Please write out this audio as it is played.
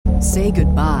Say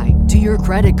goodbye to your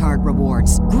credit card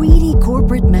rewards. Greedy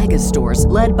corporate mega stores,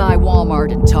 led by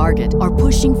Walmart and Target, are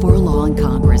pushing for a law in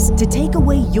Congress to take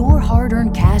away your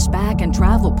hard-earned cash back and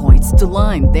travel points to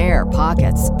line their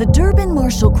pockets. The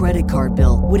Durbin-Marshall credit card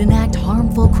bill would enact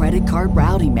harmful credit card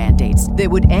routing mandates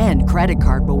that would end credit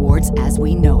card rewards as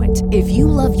we know it. If you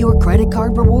love your credit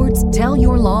card rewards, tell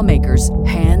your lawmakers,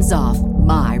 hands off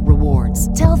my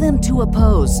rewards. Tell them to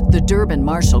oppose the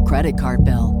Durbin-Marshall credit card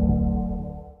bill.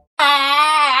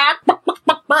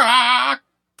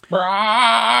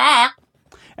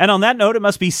 And on that note, it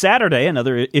must be Saturday,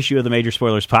 another issue of the Major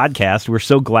Spoilers podcast. We're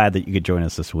so glad that you could join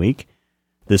us this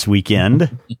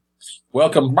weekend.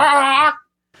 Welcome back.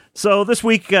 So this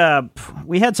week,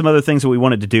 we had some other things that we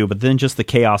wanted to do, but then just the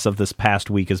chaos of this past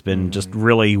week has been just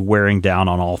really wearing down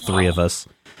on all three of us.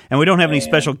 And we don't have any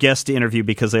special guests to interview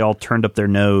because they all turned up their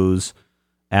nose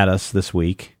at us this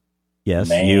week. Yes,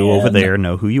 you over there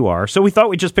know who you are. So we thought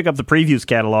we'd just pick up the previews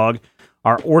catalog.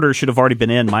 Our order should have already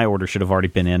been in. My order should have already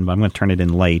been in, but I'm going to turn it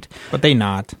in late. But they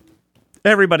not.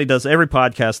 Everybody does. Every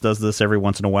podcast does this every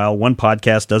once in a while. One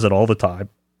podcast does it all the time.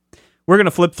 We're going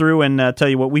to flip through and tell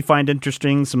you what we find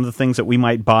interesting, some of the things that we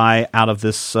might buy out of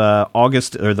this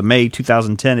August or the May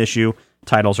 2010 issue.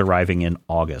 Titles arriving in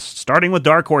August. Starting with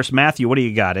Dark Horse. Matthew, what do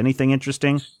you got? Anything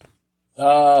interesting?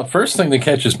 First thing that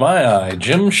catches my eye,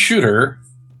 Jim Shooter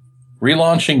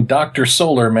relaunching Dr.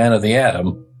 Solar, Man of the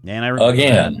Atom. And I remember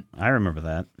again. That. I remember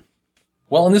that.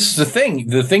 Well, and this is the thing.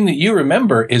 The thing that you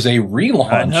remember is a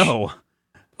relaunch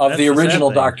of the original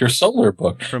Dr. Solar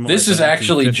book. This is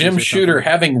actually Jim Shooter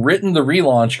having written the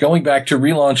relaunch, going back to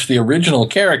relaunch the original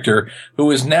character,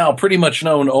 who is now pretty much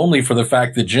known only for the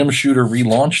fact that Jim Shooter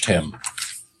relaunched him.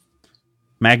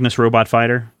 Magnus Robot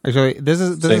Fighter. Actually, this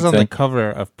is on the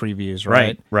cover of previews,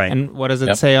 right? Right. And what does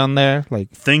it say on there? Like,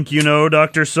 think you know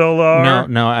Dr. Solar?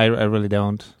 No, I really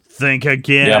don't. Think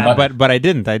again. Yeah, but I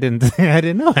didn't I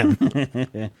didn't know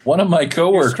him. One of my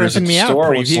coworkers at the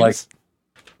store was like,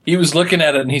 he was looking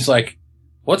at it and he's like,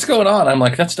 "What's going on?" I'm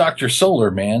like, "That's Dr. Solar,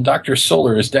 man. Dr.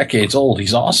 Solar is decades old.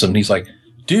 He's awesome." And he's like,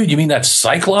 "Dude, you mean that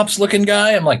Cyclops looking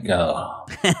guy?" I'm like, "Oh,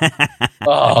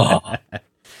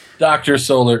 Dr.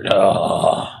 Solar."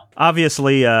 Oh.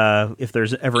 Obviously, if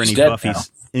there's ever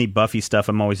any Buffy stuff,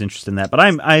 I'm always interested in that. But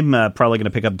I'm probably going to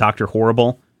pick up Dr.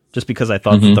 Horrible, just because I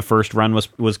thought that the first run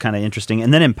was kind of interesting.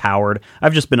 And then Empowered.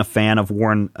 I've just been a fan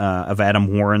of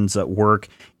Adam Warren's work,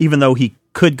 even though he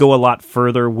could go a lot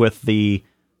further with the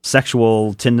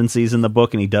sexual tendencies in the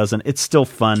book, and he doesn't. It's still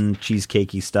fun,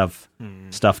 cheesecakey stuff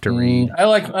to read. I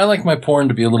like my porn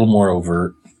to be a little more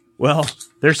overt. Well,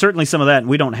 there's certainly some of that, and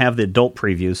we don't have the adult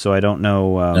previews, so I don't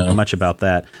know much about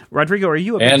that. Rodrigo, are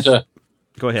you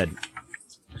go ahead.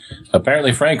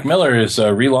 Apparently, Frank Miller is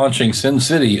relaunching Sin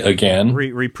City again.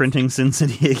 Reprinting Sin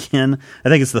City again. I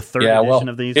think it's the third edition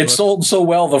of these. It sold so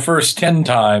well the first 10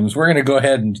 times. We're going to go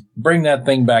ahead and bring that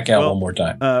thing back out one more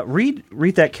time. Read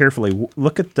that carefully.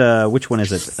 Look at which one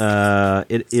is it?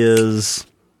 It is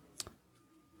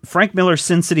Frank Miller's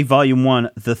Sin City Volume 1,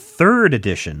 the third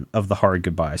edition of The Hard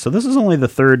Goodbye. So this is only the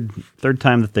third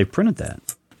time that they've printed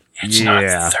that. It's not the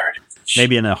third edition.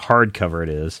 Maybe in a hardcover it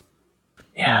is.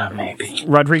 Yeah, maybe.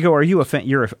 Rodrigo, are you a fan?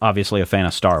 You're obviously a fan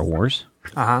of Star Wars.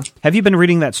 Uh-huh. Have you been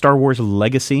reading that Star Wars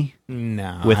Legacy?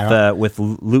 No. With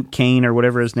Luke Kane or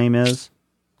whatever his name is?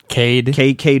 Cade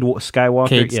Skywalker.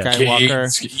 Cade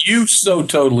Skywalker. You so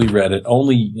totally read it.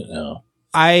 Only,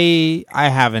 I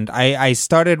haven't. I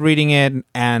started reading it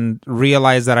and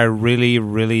realized that I really,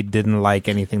 really didn't like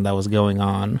anything that was going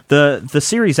on. The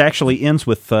series actually ends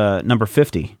with number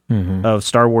 50 of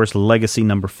Star Wars Legacy.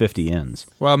 Number 50 ends.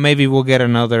 Well, maybe we'll get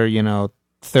another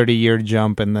 30-year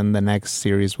jump, and then the next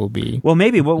series will be. Well,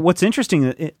 maybe. What's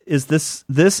interesting is this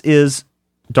is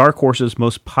Dark Horse's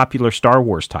most popular Star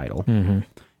Wars title, and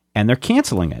they're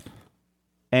canceling it.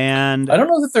 And I don't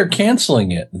know that they're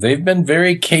canceling it. They've been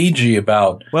very cagey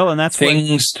about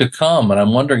things to come, and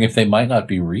I'm wondering if they might not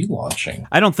be relaunching.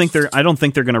 I don't think they're going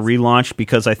to relaunch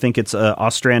because I think it's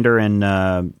Ostrander and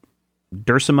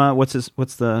Duursema. What's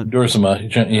the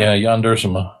Duursema? Yeah, Jan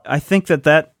Duursema. I think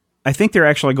they're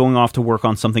actually going off to work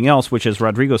on something else, which, as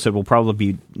Rodrigo said, will probably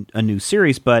be a new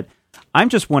series. But I'm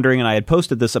just wondering, and I had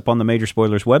posted this up on the Major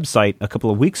Spoilers website a couple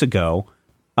of weeks ago,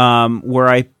 where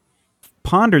I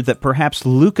pondered that perhaps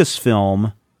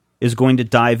Lucasfilm is going to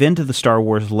dive into the Star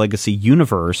Wars Legacy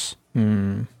universe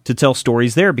to tell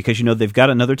stories there, because they've got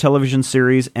another television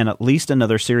series and at least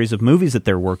another series of movies that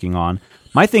they're working on.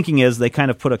 My thinking is they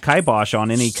kind of put a kibosh on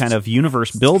any kind of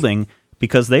universe building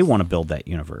because they want to build that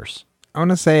universe. I want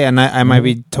to say, and I might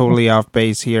be totally off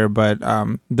base here, but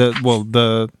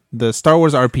the Star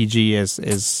Wars RPG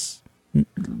is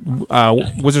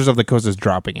Wizards of the Coast is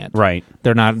dropping it. Right.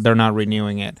 They're not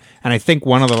renewing it. And I think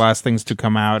one of the last things to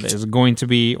come out is going to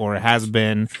be, or has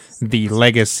been, the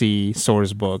Legacy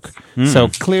source book. So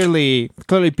clearly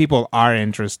people are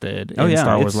interested in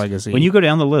Star Wars Legacy. When you go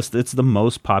down the list, it's the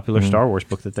most popular Star Wars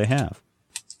book that they have.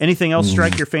 Anything else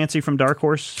strike your fancy from Dark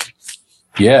Horse?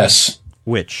 Yes.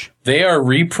 Which? They are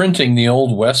reprinting the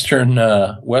old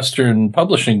Western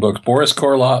publishing books. Boris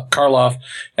Karloff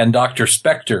and Dr.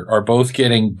 Spectre are both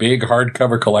getting big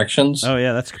hardcover collections. Oh,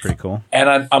 yeah, that's pretty cool.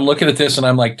 And I'm looking at this and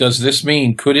I'm like,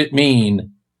 could it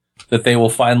mean that they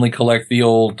will finally collect the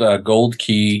old Gold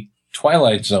Key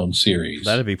Twilight Zone series?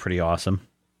 That'd be pretty awesome.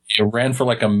 It ran for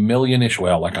like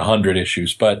 100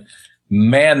 issues, but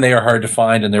man, they are hard to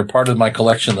find, and they're part of my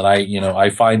collection that I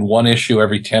find one issue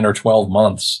every 10 or 12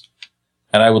 months.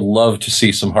 And I would love to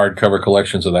see some hardcover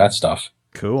collections of that stuff.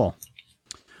 Cool.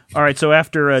 All right, so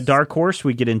after Dark Horse,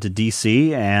 we get into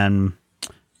DC, and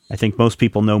I think most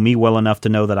people know me well enough to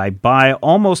know that I buy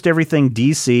almost everything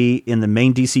DC in the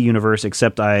main DC universe,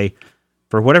 except I,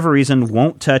 for whatever reason,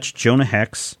 won't touch Jonah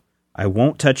Hex. I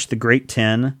won't touch the Great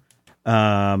 10.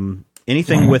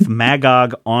 Anything with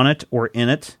Magog on it or in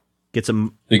it gets a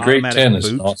The Great 10 is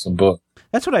an awesome book.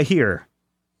 That's what I hear.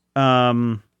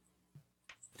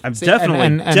 I'm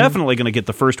definitely going to get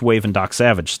the first wave and Doc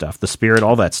Savage stuff, the Spirit,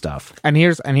 all that stuff. And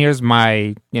here's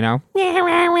my,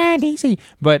 DC.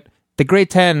 But the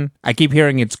Great 10, I keep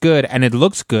hearing it's good, and it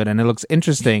looks good, and it looks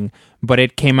interesting, but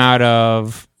it came out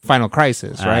of Final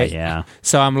Crisis, right? Yeah.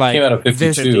 So I'm like... It came out of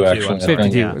 52, actually.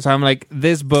 52. Yeah. So I'm like,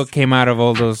 this book came out of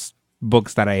all those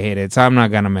books that I hated, so I'm not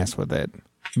going to mess with it.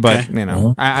 But,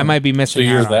 I might be missing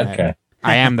out. So you're that guy.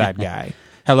 I am that guy.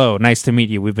 Hello, nice to meet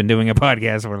you. We've been doing a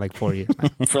podcast for like 4 years now.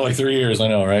 For like 3 years, I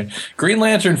know, right? Green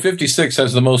Lantern 56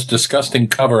 has the most disgusting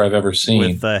cover I've ever seen.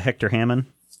 With Hector Hammond?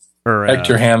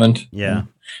 Hector Hammond. Yeah.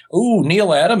 Ooh,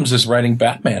 Neil Adams is writing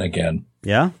Batman again.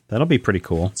 Yeah, that'll be pretty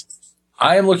cool.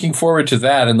 I am looking forward to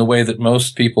that in the way that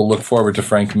most people look forward to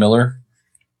Frank Miller.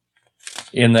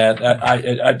 In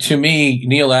that, to me,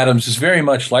 Neil Adams is very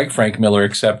much like Frank Miller,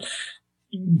 except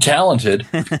talented.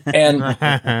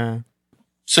 And...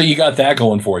 So you got that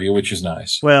going for you, which is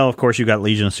nice. Well, of course, you got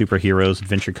Legion of Superheroes,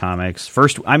 Adventure Comics,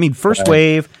 First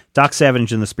Wave, Doc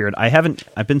Savage and the Spirit.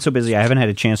 I've been so busy, I haven't had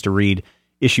a chance to read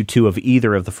issue 2 of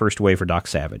either of the First Wave or Doc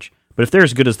Savage. But if they're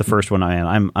as good as the first one,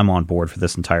 I'm on board for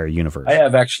this entire universe. I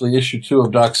have actually issue 2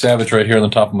 of Doc Savage right here on the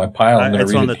top of my pile. I'm going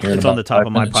to read it here. It's on the top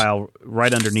of my pile,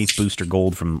 right underneath Booster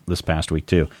Gold from this past week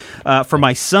too. For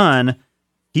my son,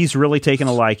 he's really taken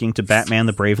a liking to Batman: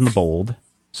 The Brave and the Bold.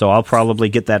 So I'll probably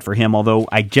get that for him, although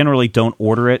I generally don't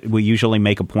order it. We usually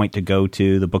make a point to go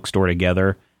to the bookstore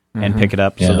together and pick it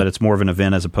up so that it's more of an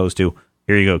event as opposed to,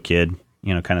 here you go, kid,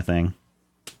 kind of thing.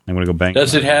 I'm going to go back.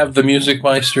 Does it have the Music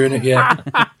Meister in it yet?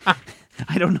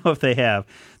 I don't know if they have.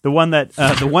 The one that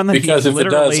because if it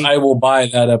does, I will buy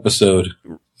that episode.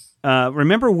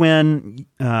 Remember when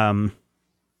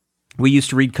we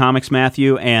used to read comics,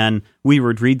 Matthew, and we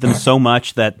would read them so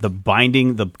much that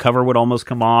the cover would almost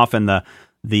come off and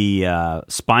the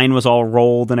spine was all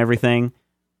rolled and everything.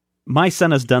 My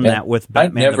son has done that with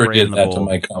Batman. I never the Brave did that to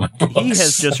my comic books. He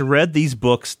has just read these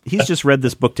books. He's just read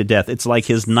this book to death. It's like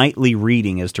his nightly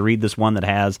reading is to read this one that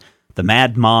has the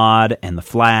Mad Mod and the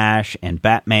Flash and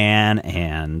Batman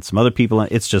and some other people.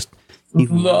 It's just the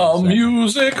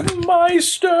Music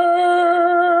Meister.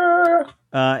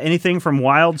 Anything from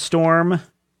Wildstorm?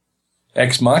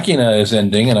 Ex Machina is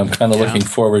ending, and I'm kind of looking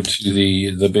forward to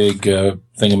the big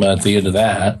thing about the end of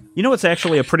that. You know, it's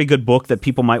actually a pretty good book that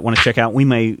people might want to check out. We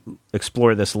may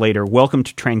explore this later. Welcome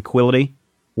to Tranquility,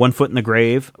 One Foot in the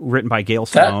Grave, written by Gail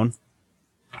Simone.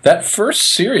 That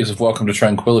first series of Welcome to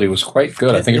Tranquility was quite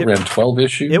good. I think it ran 12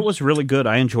 issues. It was really good.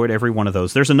 I enjoyed every one of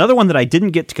those. There's another one that I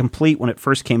didn't get to complete when it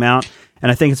first came out,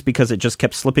 and I think it's because it just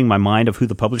kept slipping my mind of who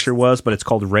the publisher was, but it's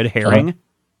called Red Herring.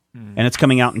 And it's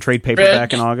coming out in trade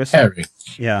paperback in August. Herring.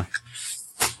 Yeah.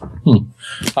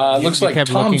 Looks like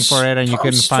kept looking for it and you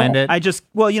couldn't find it. I just,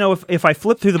 if I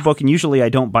flip through the book, and usually I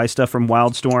don't buy stuff from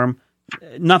Wildstorm,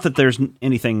 not that there's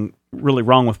anything really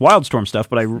wrong with Wildstorm stuff,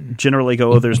 but I generally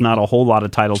go, there's not a whole lot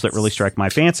of titles that really strike my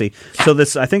fancy. So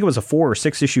this, I think it was a 4 or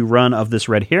 6 issue run of this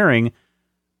Red Herring.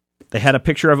 They had a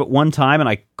picture of it one time, and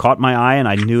I caught my eye, and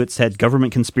I knew it said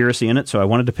government conspiracy in it, so I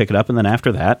wanted to pick it up, and then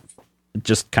after that, it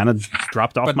just kind of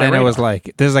dropped off my radar. But then it was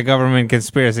like, there's a government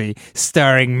conspiracy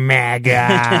starring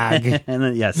Magog. And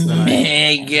then, yes.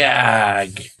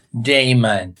 Magog.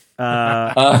 Damon.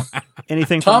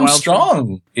 Anything Tom from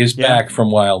Strong is back from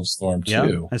Wildstorm, too.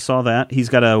 Yeah, I saw that. He's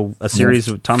got a series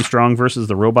of Tom Strong versus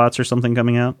the Robots or something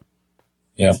coming out.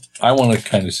 Yeah, I want to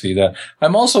kind of see that.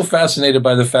 I'm also fascinated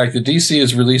by the fact that DC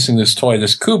is releasing this toy,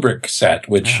 this Kubrick set,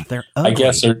 which I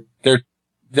guess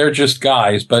they're just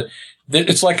guys, but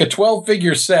it's like a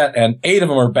 12-figure set, and 8 of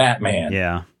them are Batman.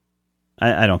 Yeah,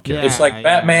 I don't care. It's like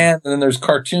Batman, and then there's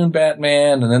cartoon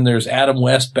Batman, and then there's Adam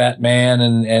West Batman,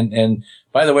 and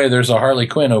by the way, there's a Harley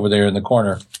Quinn over there in the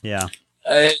corner. Yeah.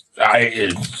 I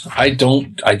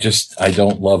don't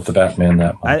love the Batman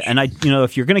that much.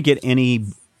 If you're going to get any,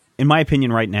 in my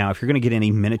opinion right now, if you're going to get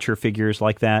any miniature figures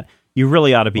like that, you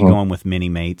really ought to be going with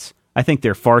Mini-Mates. I think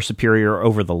they're far superior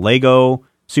over the Lego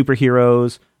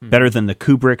superheroes, better than the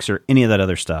Kubricks or any of that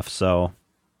other stuff. So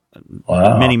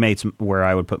Mini-Mates where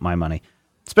I would put my money.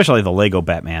 Especially the Lego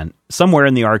Batman. Somewhere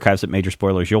in the archives at Major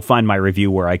Spoilers, you'll find my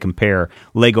review where I compare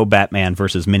Lego Batman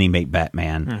versus Mini-Mate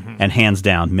Batman, and hands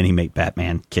down, Mini-Mate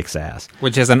Batman kicks ass.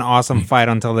 Which is an awesome fight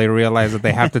until they realize that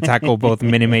they have to tackle both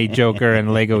Mini-Mate Joker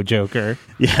and Lego Joker.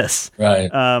 Yes. Right.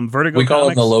 Vertigo we call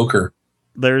Comics, him the Loker.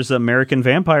 There's American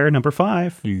Vampire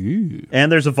 #5. Ooh.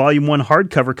 And there's a Volume 1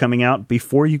 hardcover coming out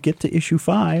before you get to issue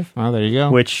 5. Oh, there you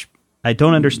go. Which I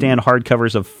don't understand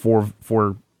hardcovers of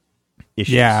four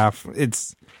issues. Yeah,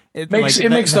 it makes the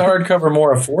hardcover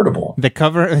more affordable. The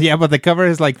cover, but the cover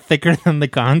is like thicker than the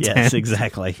content. Yes,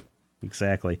 exactly.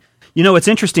 It's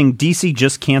interesting. DC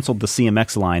just canceled the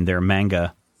CMX line, their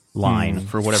manga line,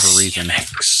 for whatever reason.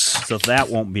 So that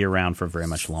won't be around for very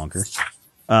much longer.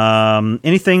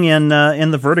 Anything in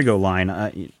the Vertigo line?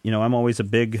 I'm always a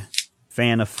big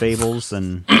fan of Fables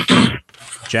and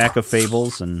Jack of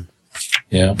Fables, and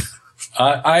yeah.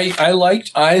 I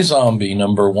liked iZombie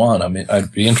 #1. I mean,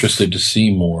 I'd be interested to see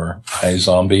more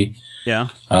iZombie. Yeah.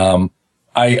 I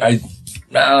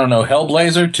don't know.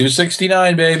 Hellblazer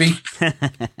 269, baby.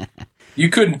 You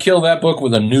couldn't kill that book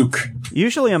with a nuke.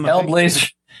 Usually I'm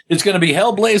Hellblazer. It's going to be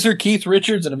Hellblazer, Keith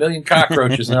Richards, and a million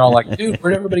cockroaches, and they're all like, "Dude,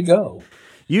 where'd everybody go?"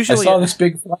 Usually, I saw this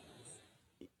big.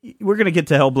 We're going to get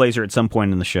to Hellblazer at some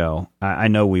point in the show. I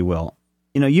know we will.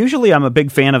 Usually I'm a big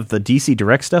fan of the DC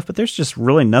Direct stuff, but there's just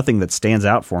really nothing that stands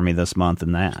out for me this month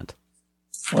in that.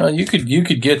 Well, you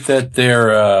could get that there,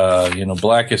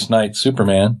 Blackest Night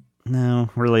Superman. No,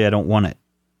 really, I don't want it.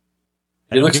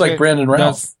 It looks like Brandon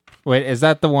Routh. Wait, is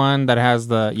that the one that has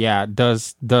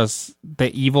does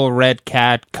the evil red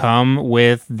cat come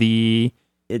with the...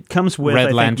 It comes with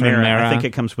Red Lantern Mara. I think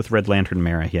it comes with Red Lantern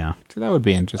Mara, yeah. So that would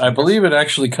be interesting. I believe it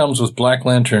actually comes with Black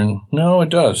Lantern. No, it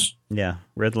does. Yeah,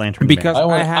 Red Lantern because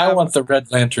Mara. I want the Red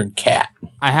Lantern cat.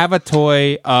 I have a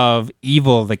toy of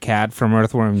Evil the cat from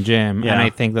Earthworm Jim, and I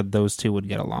think that those two would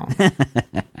get along.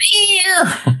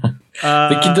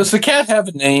 Does the cat have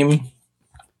a name?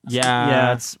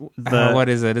 Yeah, it's what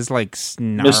is it? It's like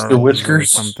Mr.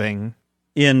 Whiskers or something.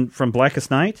 From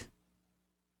Blackest Night?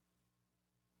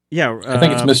 Yeah, I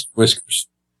think it's Mr. Whiskers.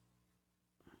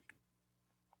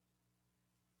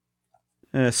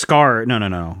 Scar.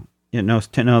 No. Yeah, no,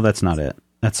 that's not it.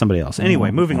 That's somebody else.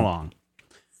 Anyway, moving along.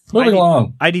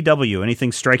 IDW.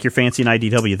 Anything strike your fancy in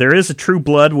IDW? There is a True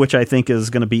Blood, which I think is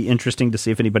going to be interesting to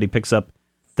see if anybody picks up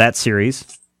that series.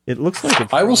 It looks like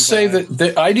it's... I will say that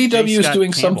the IDW is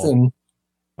doing something...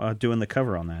 doing the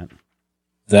cover on that.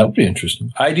 That would be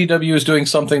interesting. IDW is doing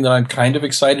something that I'm kind of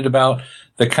excited about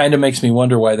that kind of makes me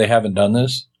wonder why they haven't done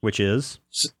this. Which is?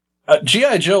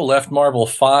 G.I. Joe left Marvel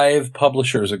 5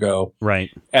 publishers ago. Right.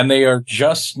 And they are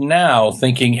just now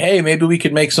thinking, hey, maybe we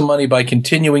could make some money by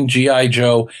continuing G.I.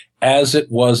 Joe as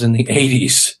it was in the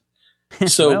 80s.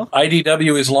 So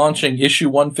IDW is launching issue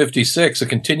 156, a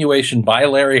continuation by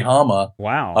Larry Hama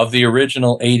of the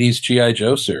original 80s G.I.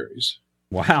 Joe series.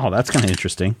 Wow, that's kind of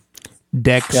interesting.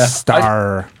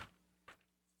 Dexstar.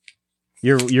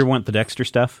 You want the Dexter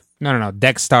stuff? No.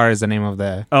 Dexstar is the name of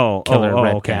the killer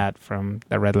red cat from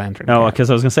the Red Lantern. Oh, because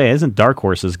I was going to say, isn't Dark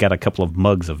Horse has got a couple of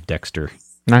mugs of Dexter?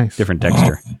 Nice. Different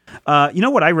Dexter. You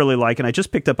know what I really like, and I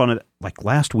just picked up on it like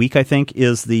last week, I think,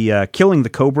 is the Killing the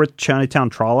Cobra Chinatown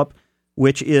Trollop,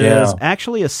 which is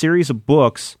actually a series of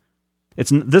books.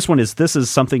 This is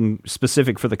something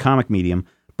specific for the comic medium,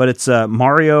 but it's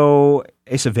Mario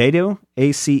Acevedo,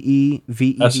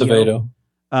 Acevedo.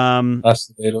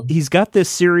 Acevedo. He's got this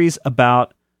series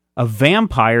about a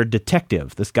vampire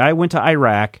detective. This guy went to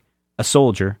Iraq, a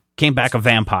soldier, came back a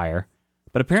vampire,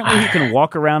 but apparently he can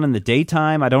walk around in the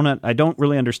daytime. I don't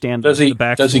really understand the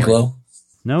backstory. Does he glow?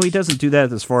 No, he doesn't do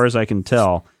that as far as I can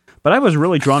tell. But I was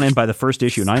really drawn in by the first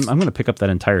issue, and I'm going to pick up that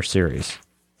entire series.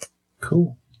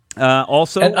 Cool.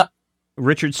 Also,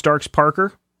 Richard Starks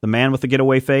Parker, the man with the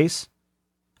getaway face.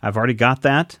 I've already got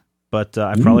that, but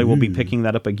I probably will be picking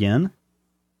that up again.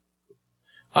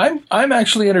 I'm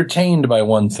actually entertained by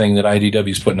one thing that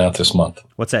IDW's putting out this month.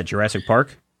 What's that, Jurassic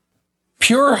Park?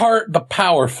 Pure Heart the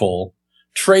Powerful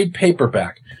trade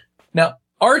paperback. Now,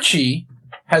 Archie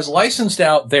has licensed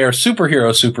out their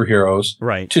superheroes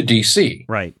right. to DC.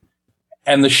 Right.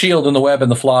 And the Shield and the Web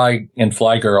and the Fly and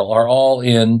Fly Girl are all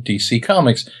in DC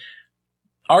Comics.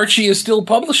 Archie is still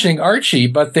publishing Archie,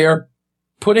 but they're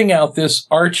putting out this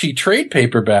Archie trade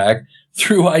paperback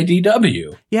through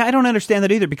IDW. Yeah, I don't understand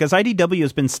that either, because IDW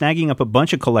has been snagging up a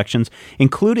bunch of collections,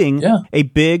 including a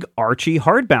big Archie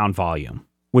hardbound volume,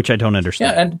 which I don't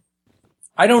understand. Yeah, and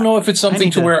I don't know if it's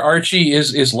something to where Archie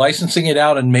is licensing it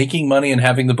out and making money and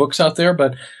having the books out there,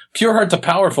 but Pure Heart the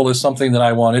Powerful is something that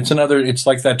I want. It's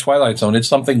like that Twilight Zone. It's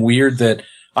something weird that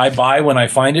I buy when I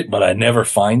find it, but I never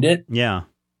find it. Yeah.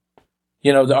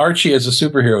 You know, the Archie as a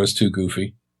superhero is too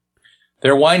goofy.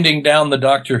 They're winding down the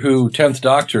Doctor Who 10th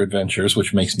Doctor adventures,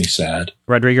 which makes me sad.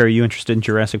 Rodrigo, are you interested in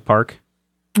Jurassic Park?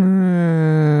 Or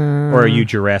are you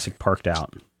Jurassic Parked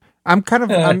out?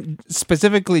 I'm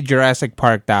specifically Jurassic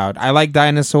Parked out. I like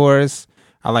dinosaurs.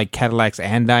 I like Cadillacs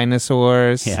and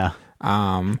dinosaurs. Yeah.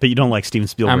 But you don't like Steven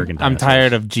Spielberg and dinosaurs. I'm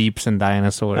tired of Jeeps and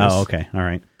dinosaurs. Oh, okay. All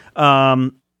right.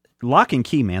 Lock and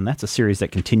Key, man, that's a series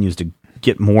that continues to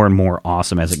get more and more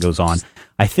awesome as it goes on.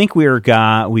 I think we've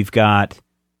got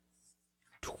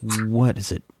what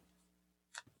is it?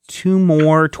 2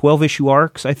 more 12-issue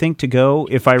arcs, I think, to go,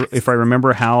 if I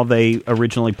remember how they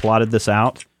originally plotted this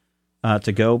out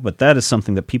to go. But that is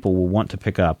something that people will want to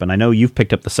pick up. And I know you've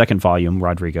picked up the 2nd volume,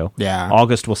 Rodrigo. Yeah.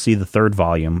 August will see the 3rd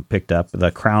volume picked up,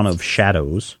 The Crown of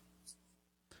Shadows.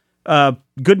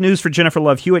 Good news for Jennifer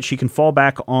Love Hewitt. She can fall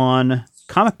back on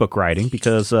comic book writing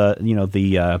because,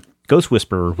 the Ghost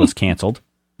Whisperer was canceled.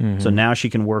 Mm-hmm. So now she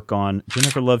can work on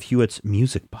Jennifer Love Hewitt's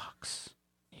Music Box.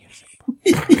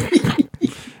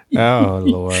 Oh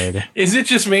Lord! Is it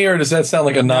just me, or does that sound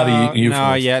like a naughty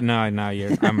euphemism?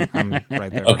 I'm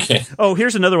right there. Okay. Oh,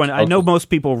 here's another one. I know most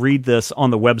people read this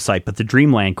on the website, but the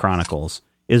Dreamland Chronicles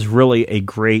is really a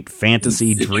great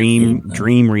fantasy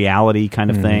dream reality kind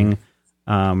of thing.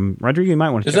 Rodrigo, you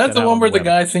might want to. Is that the one where the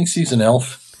guy thinks he's an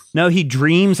elf? No, he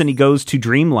dreams and he goes to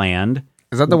Dreamland.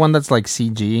 Is that the one that's like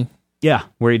CG? Yeah,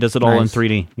 where he does it all in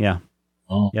 3D. Yeah.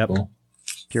 Oh, yep. Cool.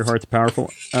 Pure Heart's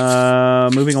Powerful.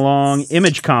 Moving along,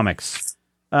 Image Comics.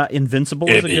 Invincible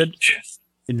is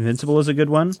a good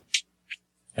one.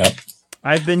 Yep.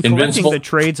 I've been collecting the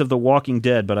trades of The Walking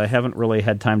Dead, but I haven't really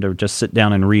had time to just sit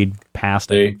down and read past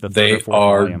the 3rd or 4th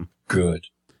volume. Good.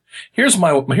 Here's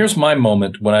my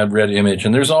moment when I read Image,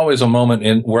 and there's always a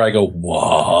moment where I go,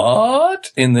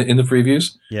 "What?" in the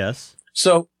previews. Yes.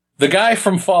 So the guy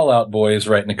from Fallout Boy is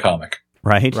writing a comic.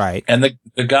 Right. And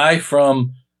the guy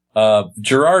from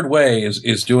Gerard Way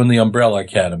is doing the Umbrella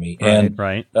Academy.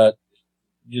 Right.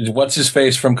 What's his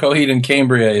face from Coheed and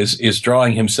Cambria is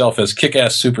drawing himself as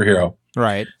kick-ass superhero.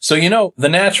 Right. So, the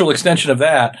natural extension of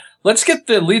that, let's get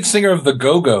the lead singer of the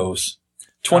Go-Go's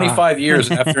 25 years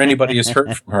after anybody has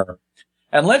heard from her.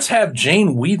 And let's have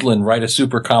Jane Weedland write a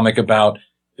super comic about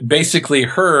basically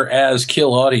her as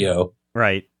Kill Audio.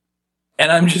 Right.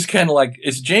 And I'm just kind of like,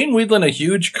 is Jane Weedland a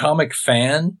huge comic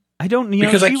fan? I don't know.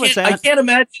 Because I can't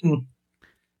imagine.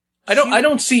 I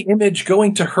don't see Image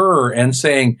going to her and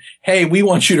saying, "Hey, we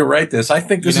want you to write this." I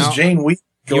think this is Jane Weedland.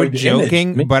 You're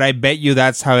joking, but I bet you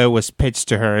that's how it was pitched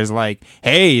to her. Is like,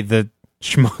 "Hey, the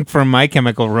schmuck from My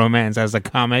Chemical Romance as a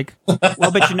comic."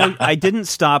 Well, but I didn't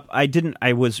stop.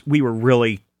 We were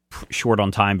really short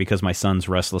on time because my son's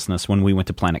restlessness when we went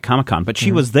to Planet Comic Con. But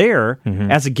she was there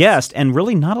as a guest, and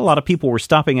really not a lot of people were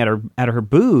stopping at her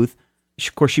booth.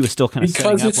 Of course, she was still kind of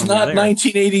because it's not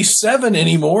 1987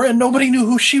 anymore, and nobody knew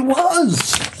who she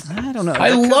was. I don't know. I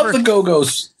love the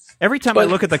Go-Go's. Every time I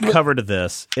look at the cover to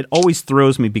this, it always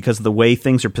throws me because of the way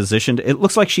things are positioned. It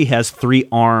looks like she has 3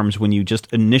 arms when you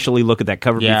just initially look at that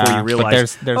cover before you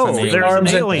realize there's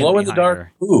arms and glow in the dark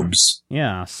boobs.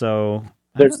 Yeah, so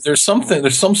there's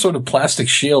some sort of plastic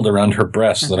shield around her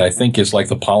breast that I think is like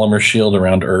the polymer shield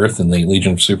around Earth and the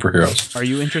Legion of Superheroes. Are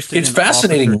you interested? It's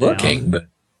fascinating looking, but.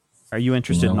 Are you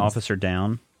interested in Officer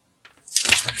Down?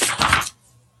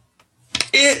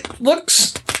 It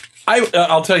looks...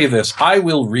 I'll tell you this. I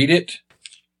will read it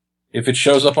if it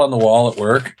shows up on the wall at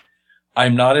work.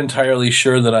 I'm not entirely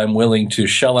sure that I'm willing to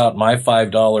shell out my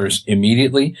 $5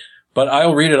 immediately, but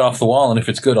I'll read it off the wall, and if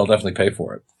it's good, I'll definitely pay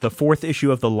for it. The 4th issue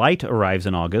of The Light arrives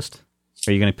in August.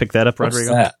 Are you going to pick that up,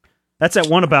 Rodrigo? What's that? That's that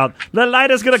one about the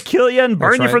light is going to kill you and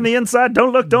burn you from the inside.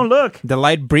 Don't look. The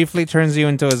light briefly turns you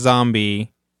into a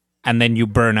zombie, and then you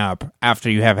burn up after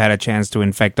you have had a chance to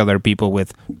infect other people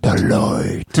with the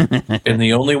light. And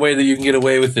the only way that you can get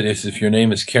away with it is if your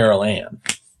name is Carol Ann.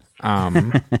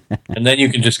 And then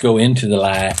you can just go into the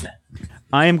light.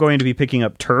 I am going to be picking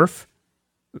up Turf.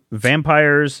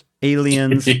 vampires,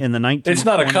 aliens in the 1920s. It's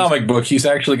not a comic book. He's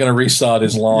actually going to resod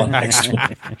his lawn next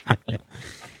week.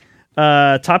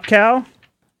 Top Cow?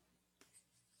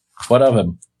 What of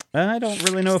him? I don't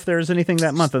really know if there's anything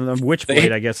that month. And the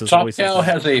Witchblade, I guess, is Top always Cow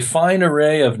has a fine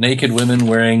array of naked women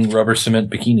wearing rubber cement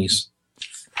bikinis.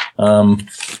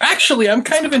 Actually, I'm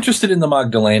kind of interested in the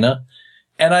Magdalena,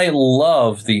 and I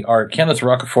love the art, Kenneth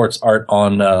Rocafort's art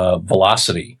on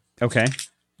Velocity. Okay.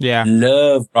 Yeah.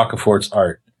 Love Rocafort's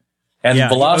art. And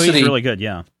Velocity... he's really good,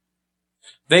 yeah.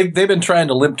 They've been trying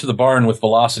to limp to the barn with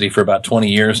Velocity for about 20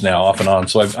 years now, off and on,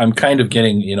 so I'm kind of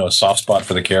getting, a soft spot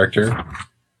for the character.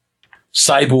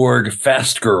 Cyborg,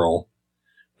 fast girl.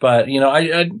 But,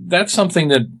 I that's something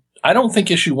that I don't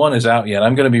think issue 1 is out yet.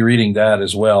 I'm going to be reading that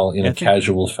as well in a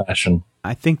casual fashion.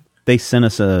 I think they sent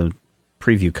us a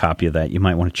preview copy of that. You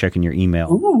might want to check in your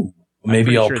email. Ooh,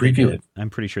 maybe I'll preview it. I'm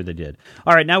pretty sure they did.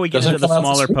 All right, now we get into the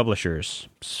smaller publishers.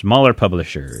 Smaller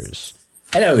publishers.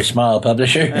 Hello, small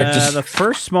publisher. The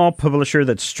first small publisher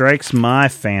that strikes my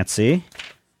fancy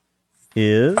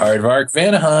is... Aardvark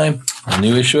Vanaheim. A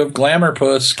new issue of Glamour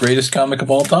Puss, greatest comic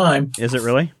of all time. Is it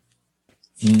really?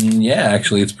 Yeah,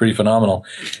 actually, it's pretty phenomenal.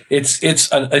 It's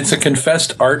a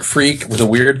confessed art freak with a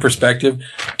weird perspective,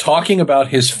 talking about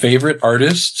his favorite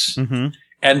artists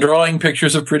and drawing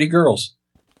pictures of pretty girls.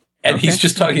 And he's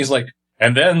just talking. He's like,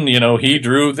 and then he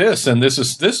drew this, and this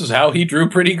is how he drew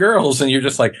pretty girls, and you're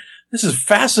just like, this is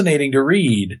fascinating to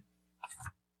read.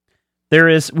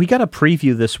 We got a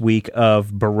preview this week of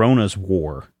Barona's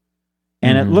War.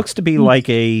 And it looks to be like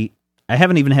I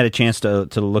haven't even had a chance to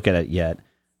look at it yet,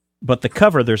 but the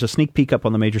cover, there's a sneak peek up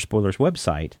on the Major Spoilers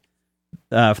website.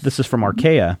 This is from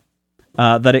Archaea,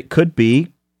 that it could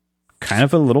be kind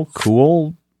of a little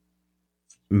cool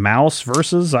mouse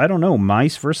versus, I don't know,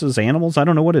 mice versus animals. I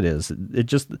don't know what it is.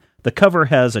 The cover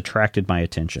has attracted my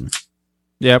attention.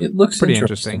 Yeah, it looks pretty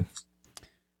interesting.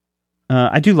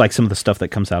 I do like some of the stuff that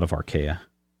comes out of Archaea.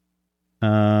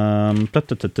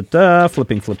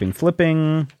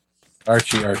 Flipping.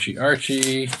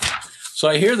 Archie. So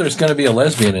I hear there's going to be a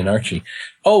lesbian in Archie.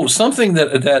 Oh, something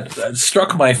that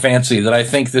struck my fancy that I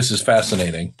think this is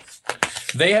fascinating.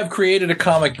 They have created a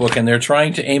comic book and they're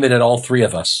trying to aim it at all three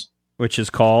of us. Which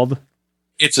is called?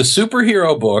 It's a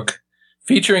superhero book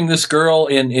featuring this girl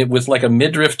with like a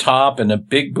midriff top and a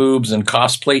big boobs and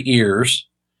cosplay ears.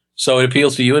 So it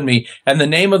appeals to you and me. And the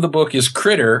name of the book is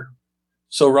Critter.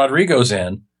 So Rodrigo's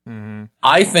in. Mm-hmm.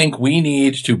 I think we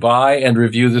need to buy and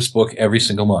review this book every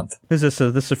single month. This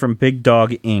is from Big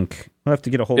Dog Inc. We'll have to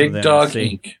get a hold of them. Big Dog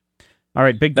Inc. All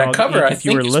right, Big Dog cover, Inc. If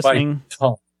you were listening,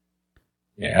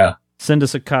 yeah, send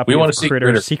us a copy of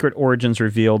Critter. Secret Origins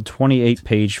Revealed,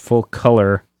 28-page full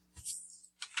color.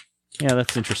 Yeah,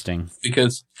 that's interesting.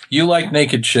 Because you like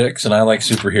naked chicks and I like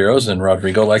superheroes, and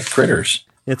Rodrigo likes critters.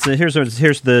 Here's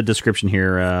the description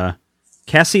here.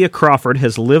 Cassia Crawford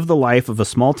has lived the life of a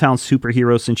small-town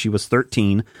superhero since she was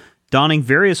 13. Donning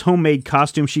various homemade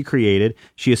costumes she created,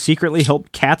 she has secretly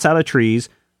helped cats out of trees,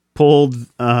 pulled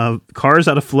cars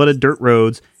out of flooded dirt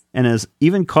roads, and has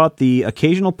even caught the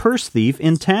occasional purse thief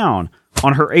in town.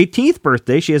 On her 18th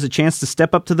birthday, she has a chance to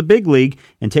step up to the big league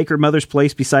and take her mother's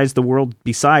place beside the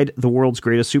world's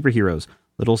greatest superheroes.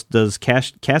 Little does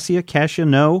Cassia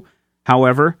know,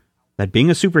 however, that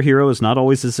being a superhero is not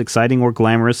always as exciting or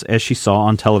glamorous as she saw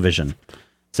on television.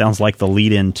 Sounds like the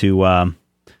lead-in to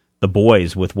The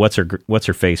Boys with what's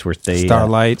her face, where they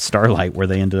Starlight, where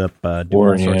they ended up doing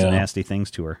all sorts of nasty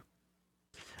things to her.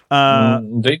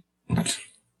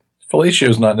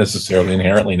 Fellatio's not necessarily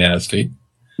inherently nasty.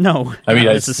 No, I mean,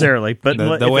 not necessarily, but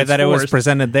the way that it was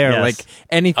presented there, yes. Like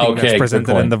anything that's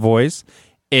presented in The Voice,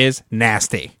 is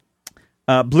nasty.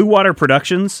 Blue Water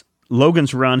Productions.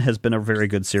 Logan's Run has been a very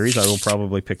good series. I will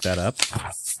probably pick that up.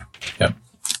 Yep.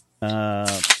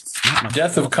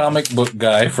 Death of Comic Book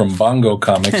Guy from Bongo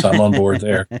Comics. I'm on board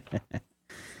there.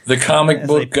 The comic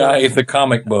book guy, the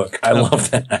comic book. I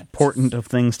love that. Important of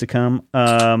things to come.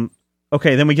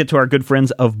 Okay, then we get to our good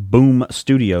friends of Boom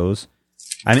Studios.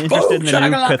 I'm interested in the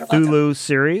new Cthulhu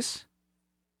series.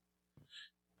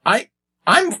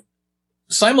 I'm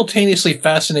simultaneously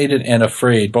fascinated and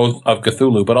afraid, both of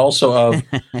Cthulhu, but also of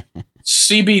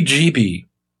CBGB.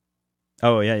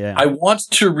 Oh, yeah. I want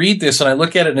to read this, and I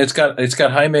look at it, and it's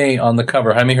got Jaime on the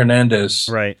cover, Jaime Hernandez.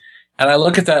 Right. And I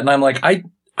look at that, and I'm like, I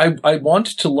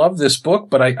want to love this book,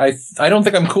 but I don't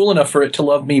think I'm cool enough for it to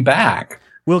love me back.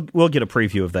 We'll get a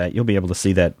preview of that. You'll be able to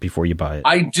see that before you buy it.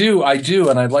 I do,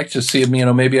 and I'd like to see it.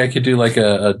 Maybe I could do like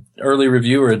a early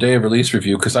review or a day of release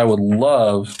review, because I would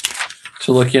love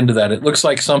to look into that. It looks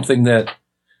like something that,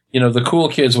 the cool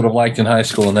kids would have liked in high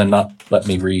school and then not let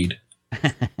me read.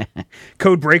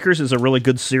 Code Breakers is a really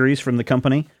good series from the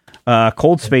company.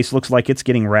 Cold Space looks like it's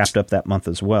getting wrapped up that month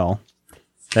as well.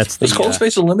 Is Cold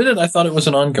Space a limited? I thought it was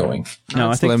an ongoing.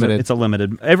 No, I think it's a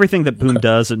limited. Everything that Boom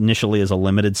does initially is a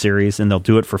limited series, and they'll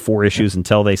do it for 4 issues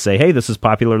until they say, hey, this is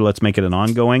popular, let's make it an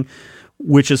ongoing,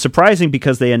 which is surprising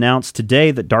because they announced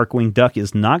today that Darkwing Duck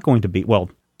is not going to be,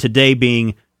 well, today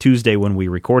being Tuesday when we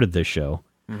recorded this show,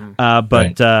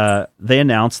 they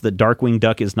announced that Darkwing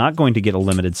Duck is not going to get a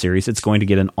limited series, it's going to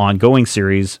get an ongoing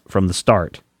series from the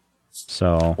start.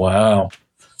 So, wow.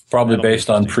 Probably based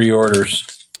on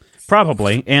pre-orders.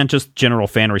 Probably, and just general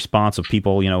fan response of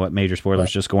people, at Major Spoilers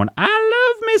just going, I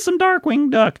love me some Darkwing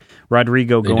Duck.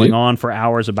 Rodrigo going on for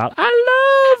hours about,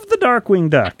 I love the Darkwing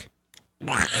Duck.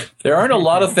 There aren't a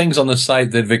lot of things on the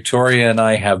site that Victoria and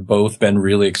I have both been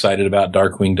really excited about.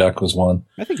 Darkwing Duck was one.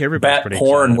 I think everybody's Bat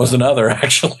Porn was another,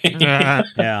 actually.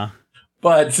 Yeah.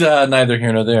 But neither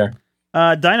here nor there.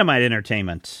 Dynamite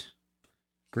Entertainment.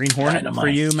 Green Hornet for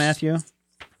you, Matthew?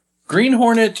 Green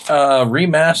Hornet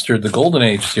remastered the Golden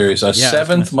Age series, a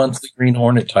 7th monthly Green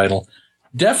Hornet title.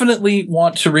 Definitely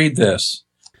want to read this.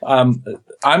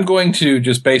 I'm going to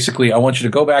just basically, I want you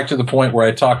to go back to the point where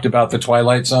I talked about the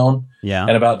Twilight Zone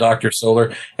and about Dr.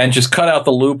 Solar, and just cut out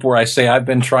the loop where I say I've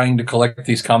been trying to collect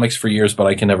these comics for years, but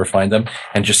I can never find them,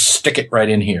 and just stick it right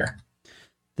in here.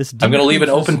 I'm going to leave an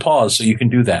open pause so you can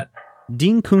do that.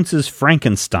 Dean Koontz's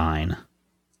Frankenstein.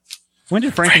 When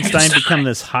did Frankenstein become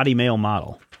this hottie male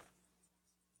model?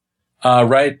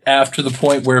 Right after the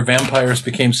point where vampires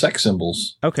became sex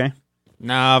symbols. Okay.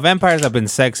 No, vampires have been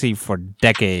sexy for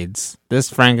decades.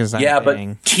 This Frankenstein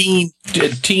thing. But teen,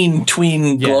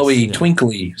 tween, glowy,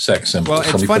 twinkly sex symbols.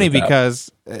 Well, it's funny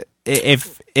because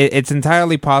if it's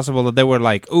entirely possible that they were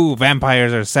like, ooh,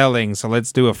 vampires are selling, so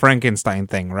let's do a Frankenstein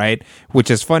thing, right? Which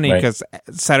is funny because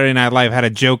Saturday Night Live had a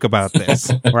joke about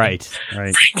this. Right.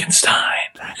 Frankenstein.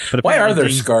 But why are there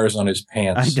scars on his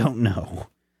pants? I don't know.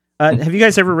 Have you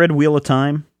guys ever read Wheel of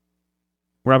Time?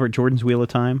 Robert Jordan's Wheel of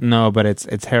Time? No, but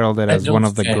it's heralded as one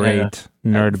of the great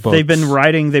nerd books.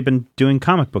 They've been doing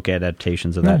comic book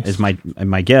adaptations of that, is my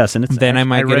guess. And then I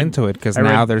might get into it, because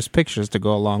now there's pictures to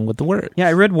go along with the word. Yeah,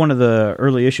 I read one of the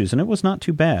early issues, and it was not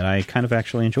too bad. I kind of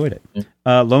actually enjoyed it.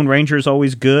 Lone Ranger is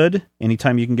always good.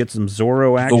 Anytime you can get some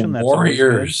Zorro action, that's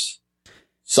Warriors.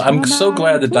 So I'm so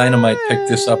glad that Dynamite picked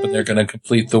this up, and they're going to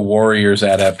complete the Warriors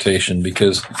adaptation,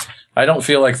 because I don't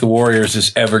feel like the Warriors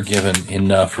is ever given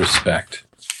enough respect.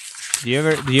 Do you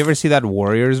ever see that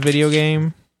Warriors video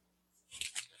game?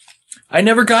 I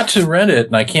never got to rent it,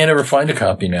 and I can't ever find a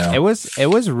copy now. It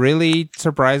was really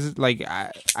surprising,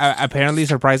 apparently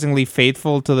surprisingly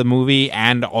faithful to the movie,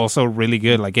 and also really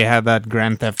good. Like, it had that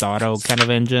Grand Theft Auto kind of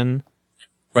engine.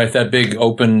 Right, that big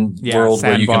open world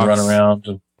where you can run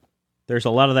around. There's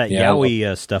a lot of that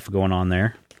yaoi stuff going on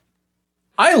there.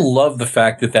 I love the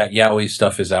fact that yaoi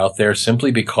stuff is out there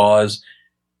simply because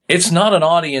it's not an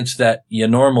audience that you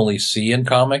normally see in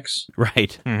comics.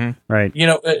 Right. Mm-hmm. Right.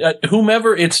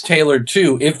 Whomever it's tailored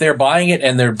to, if they're buying it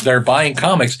and they're buying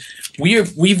comics,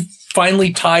 we've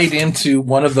finally tied into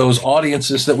one of those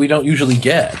audiences that we don't usually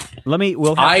get.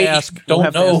 I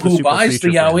don't know who buys the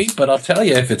yaoi, but I'll tell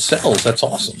you, if it sells, that's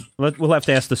awesome. We'll have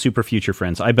to ask the Super Future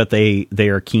friends. I bet they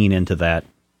are keen into that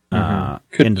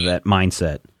into that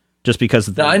mindset. Just because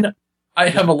I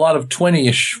have a lot of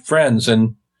 20-ish friends,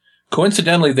 and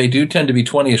coincidentally, they do tend to be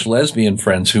 20-ish lesbian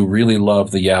friends who really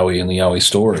love the yaoi and the yaoi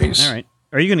stories. All right.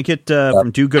 Are you going to get from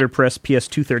Do Gooder Press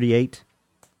PS238?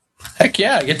 Heck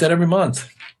yeah, I get that every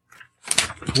month.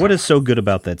 What is so good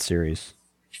about that series?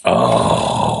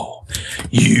 Oh,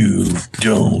 you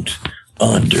don't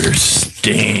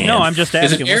understand. No, I'm just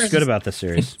asking what's good about the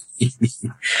series.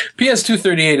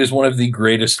 PS238 is one of the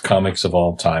greatest comics of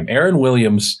all time. Aaron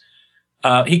Williams,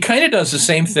 he kind of does the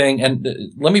same thing, and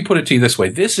let me put it to you this way.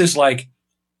 This is like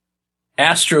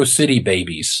Astro City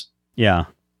Babies. Yeah.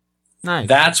 Nice.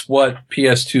 That's what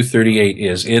PS238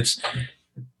 is.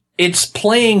 It's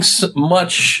playing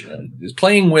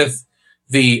with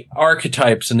the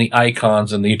archetypes and the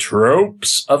icons and the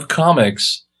tropes of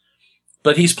comics,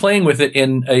 but he's playing with it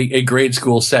in a grade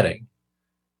school setting.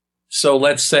 So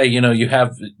let's say, you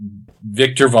have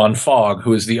Victor Von Fogg,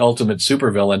 who is the ultimate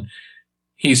supervillain.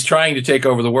 He's trying to take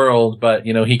over the world, but,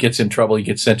 he gets in trouble. He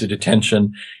gets sent to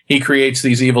detention. He creates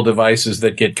these evil devices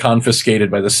that get confiscated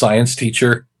by the science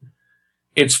teacher.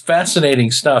 It's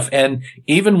fascinating stuff. And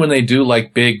even when they do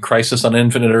like big Crisis on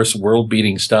Infinite Earths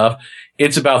world-beating stuff,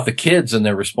 it's about the kids and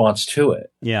their response to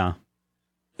it. Yeah.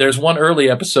 There's one early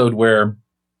episode where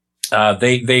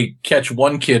they catch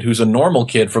one kid who's a normal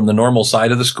kid from the normal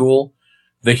side of the school.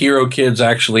 The hero kids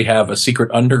actually have a secret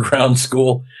underground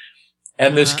school.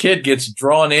 And this kid gets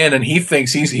drawn in, and he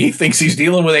thinks he's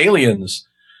dealing with aliens.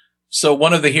 So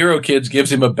one of the hero kids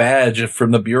gives him a badge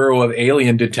from the Bureau of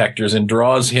Alien Detectors and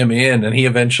draws him in, and he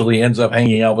eventually ends up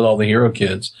hanging out with all the hero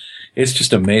kids. It's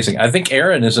just amazing. I think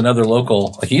Aaron is another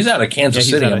local. He's out of Kansas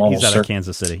City. He's out of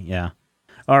Kansas City, yeah.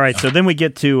 All right, so then we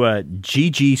get to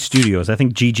GG Studios. I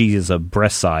think GG is a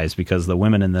breast size because the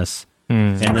women in this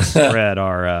thread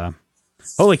are...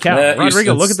 holy cow,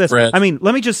 Rodrigo, look at this. I mean,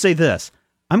 let me just say this.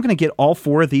 I'm going to get all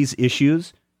 4 of these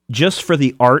issues just for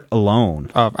the art alone.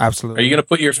 Oh, absolutely. Are you going to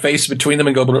put your face between them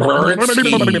and go...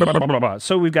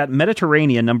 So we've got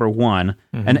Mediterranean #1,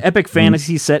 an epic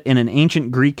fantasy set in an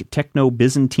ancient Greek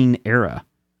techno-Byzantine era,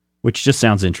 which just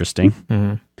sounds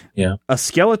interesting. Yeah. A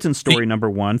skeleton story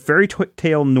 #1, fairy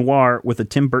tale noir with a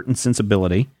Tim Burton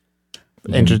sensibility.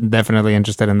 Definitely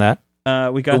interested in that.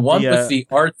 We got the one with the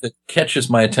art that catches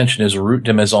my attention is Route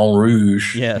de Maison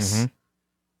Rouge. Yes.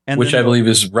 And which I believe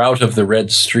is Route of the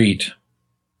Red Street.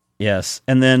 Yes.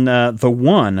 And then the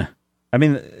one, I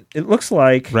mean, it looks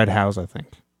like... Red House, I think.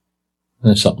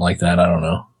 Something like that. I don't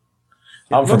know.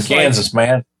 I'm from Kansas,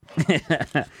 man.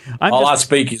 All I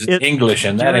speak is English,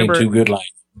 and that ain't too good like.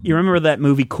 You remember that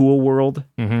movie Cool World?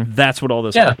 That's what all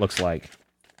this looks like.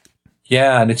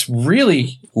 Yeah, and it's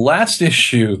really... Last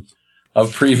issue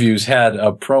of previews had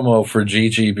a promo for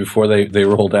GG before they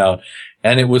rolled out.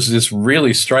 And it was this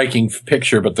really striking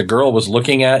picture, but the girl was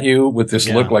looking at you with this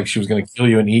look like she was going to kill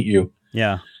you and eat you.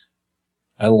 Yeah.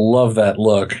 I love that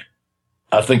look.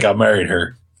 I think I married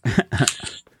her.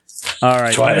 All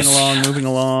right, moving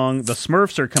along. The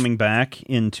Smurfs are coming back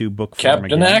into book form Captain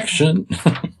again. Action.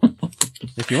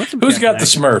 If you want some Who's got the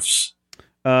action, Smurfs?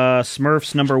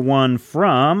 Smurfs #1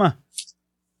 from...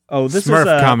 Oh, this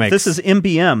Smurf Comics. This is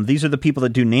MBM. These are the people that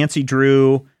do Nancy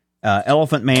Drew,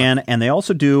 Elephant Man, and they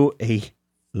also do a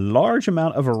large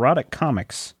amount of erotic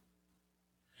comics.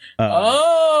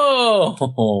 Those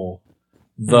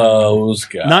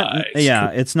guys.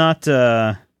 It's not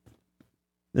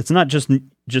just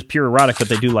pure erotic, but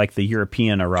they do like the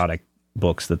European erotic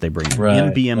books that they bring.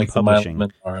 Right, MBM like Publishing.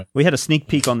 We had a sneak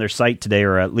peek on their site today,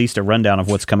 or at least a rundown of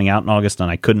what's coming out in August, and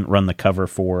I couldn't run the cover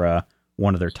for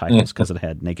one of their titles because it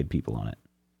had naked people on it.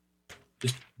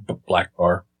 Just black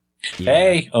bar. Yeah.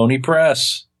 Hey, Oni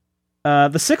Press.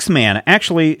 The Sixth Man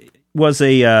actually was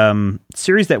a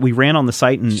series that we ran on the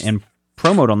site and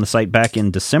promoted on the site back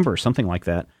in December, something like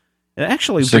that. It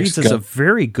actually reads as a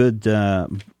very good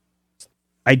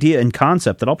idea and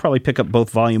concept that I'll probably pick up both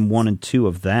volume 1 and 2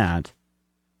 of that.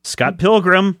 Scott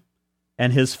Pilgrim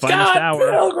and his finest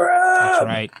hour. That's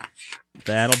right.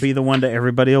 That'll be the one that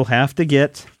everybody will have to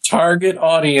get. Target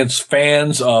audience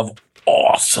fans of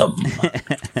awesome.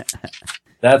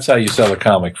 That's how you sell a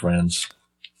comic, friends.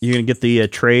 You going to get the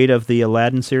trade of the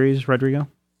Aladdin series, Rodrigo?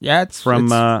 Yeah, it's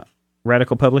from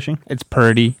Radical Publishing. It's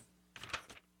pretty.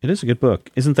 It is a good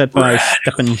book. Isn't that by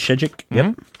Stepan Sejic?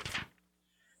 Yep.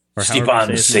 Stepan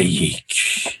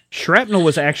Sejic. Shrapnel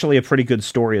was actually a pretty good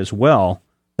story as well.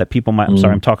 That people might. I'm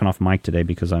sorry, I'm talking off mic today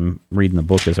because I'm reading the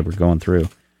book as we're going through.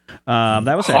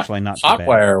 That was actually not so bad.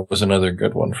 Hotwire was another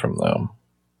good one from them.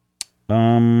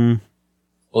 I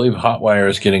believe Hotwire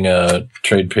is getting a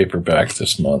trade paperback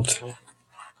this month.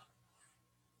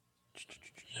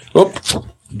 Oop.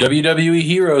 WWE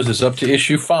Heroes is up to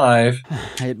issue 5.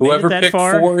 Whoever picked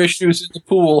 4 issues in the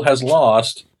pool has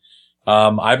lost.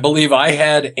 I believe I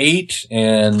had 8,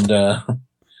 and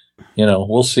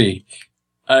we'll see.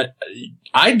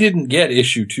 I didn't get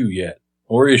issue 2 yet.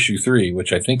 Or issue 3,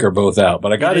 which I think are both out,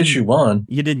 but I got issue 1.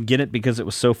 You didn't get it because it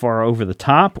was so far over the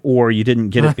top, or you didn't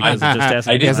get it because it just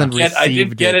hasn't. I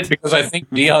did get it because I think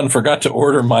Dion forgot to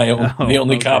order the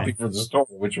only copy for the store.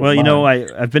 Which was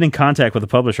I've been in contact with the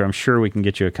publisher. I'm sure we can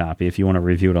get you a copy if you want to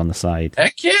review it on the site.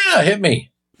 Heck yeah, hit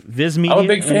me. Viz Media. I'm a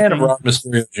big fan of Rob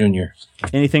Mysterio Jr.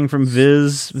 Anything from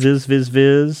Viz?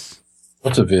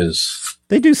 What's a Viz?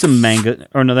 They do some manga,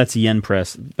 or no, that's Yen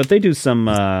Press, but they do some.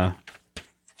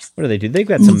 What do they do? They've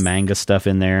got some manga stuff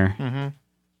in there. Mm-hmm.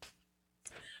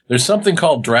 There's something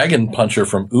called Dragon Puncher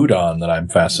from Udon that I'm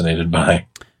fascinated by.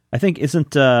 I think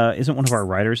isn't one of our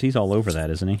writers? He's all over that,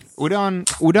 isn't he?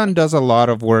 Udon does a lot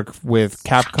of work with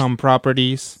Capcom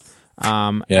properties.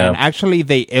 And actually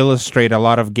they illustrate a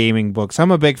lot of gaming books.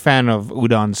 I'm a big fan of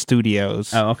Udon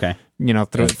Studios. Oh, okay.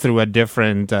 Through a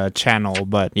different channel,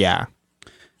 but yeah.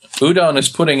 Udon is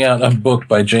putting out a book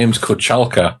by James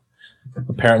Kochalka.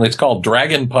 Apparently it's called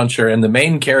Dragon Puncher, and the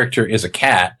main character is a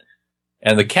cat,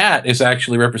 and the cat is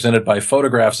actually represented by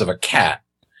photographs of a cat.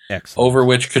 Excellent. Over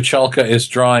which Kochalka is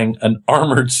drawing an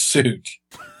armored suit.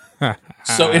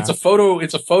 So it's a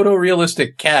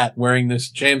photorealistic cat wearing this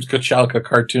James Kochalka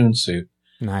cartoon suit.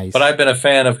 Nice. But I've been a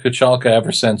fan of Kochalka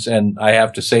ever since, and I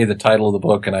have to say the title of the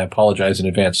book, and I apologize in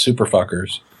advance,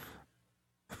 Superfuckers.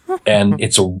 And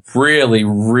it's a really,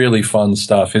 really fun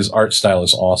stuff. His art style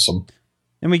is awesome.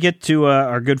 Then we get to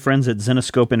our good friends at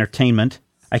Zenescope Entertainment.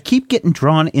 I keep getting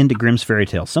drawn into Grimm's Fairy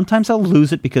Tales. Sometimes I'll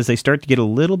lose it because they start to get a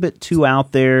little bit too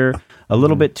out there, a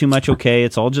little bit too much, okay,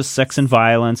 it's all just sex and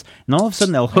violence, and all of a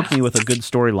sudden they'll hook me with a good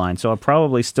storyline. So I'll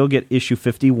probably still get issue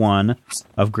 51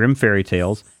 of Grimm Fairy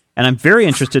Tales, and I'm very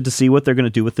interested to see what they're going to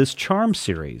do with this Charm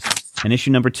series. And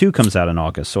issue number 2 comes out in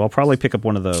August, so I'll probably pick up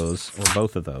one of those, or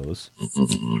both of those.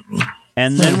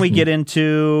 And then we get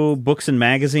into books and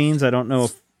magazines. I don't know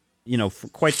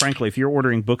if, quite frankly, if you're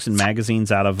ordering books and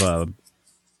magazines out of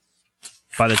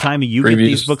by the time you get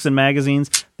these books and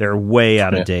magazines, they're way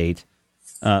out of date.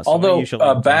 Although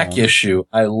back issue,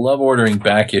 I love ordering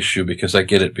back issue because I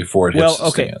get it before it hits the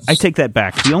stands. I take that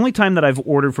back. The only time that I've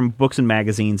ordered from books and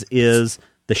magazines is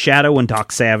the Shadow and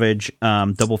Doc Savage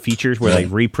double features where they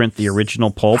reprint the original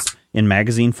pulp in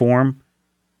magazine form.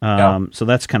 So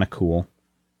that's kind of cool.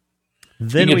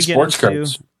 Then we get sports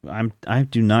cards. I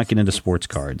do not get into sports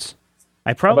cards.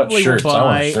 I probably will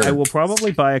buy. I will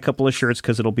probably buy a couple of shirts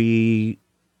because it'll be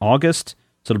August,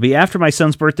 so it'll be after my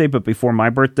son's birthday, but before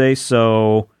my birthday.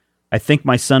 So I think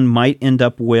my son might end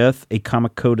up with a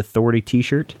Comic Code Authority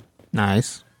T-shirt.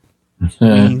 Nice,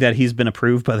 meaning that he's been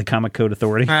approved by the Comic Code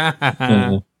Authority.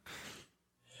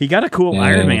 He got a cool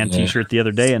Iron Man T-shirt the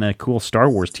other day and a cool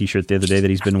Star Wars T-shirt the other day that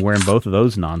he's been wearing both of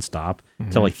those nonstop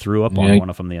until he threw up on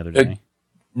one of them the other day.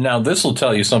 Now, this will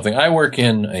tell you something. I work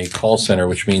in a call center,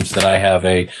 which means that I have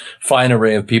a fine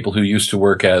array of people who used to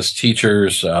work as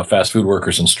teachers, fast food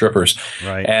workers, and strippers.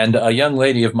 Right. And a young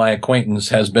lady of my acquaintance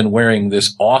has been wearing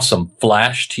this awesome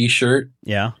Flash T-shirt.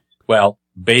 Yeah. Well,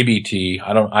 baby tee.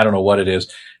 I don't know what it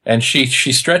is. And she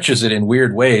stretches it in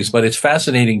weird ways, but it's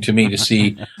fascinating to me to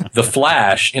see the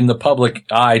Flash in the public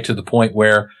eye to the point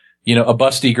where, a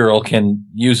busty girl can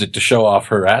use it to show off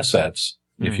her assets,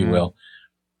 if you will.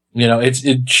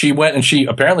 She went and she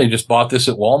apparently just bought this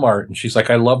at Walmart, and she's like,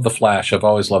 I love the Flash. I've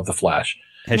always loved the Flash.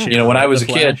 When I was a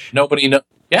kid, nobody knew.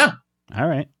 Yeah. All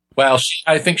right. Well,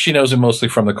 I think she knows him mostly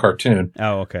from the cartoon.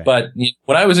 Oh, okay. But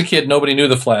when I was a kid, nobody knew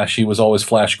the Flash. He was always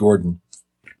Flash Gordon.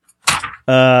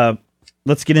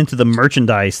 Let's get into the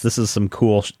merchandise. This is some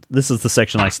cool. This is the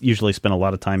section I usually spend a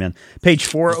lot of time in. Page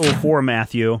 404,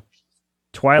 Matthew.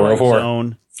 Twilight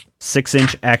Zone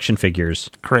 6-inch action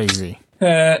figures. Crazy.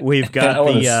 We've got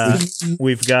the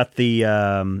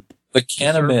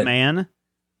Canaman Man,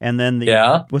 and then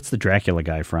what's the Dracula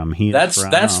guy from?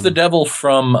 That's the devil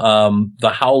from the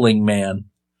Howling Man.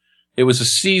 It was a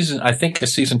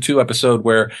season 2 episode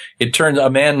where it turns a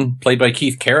man played by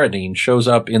Keith Carradine shows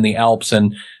up in the Alps,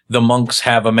 and the monks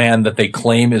have a man that they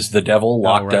claim is the devil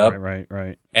locked up.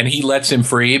 Right. And he lets him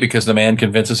free because the man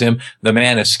convinces him. The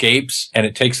man escapes, and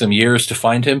it takes them years to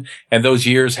find him. And those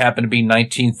years happen to be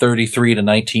 1933 to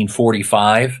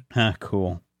 1945.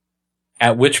 Cool.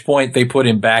 At which point they put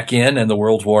him back in, and the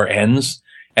World War ends.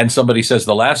 And somebody says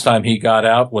the last time he got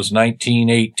out was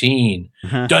 1918.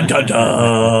 Dun, dun,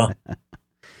 dun.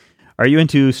 Are you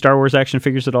into Star Wars action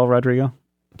figures at all, Rodrigo?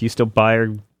 Do you still buy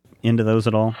or into those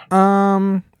at all?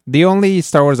 The only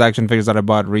Star Wars action figures that I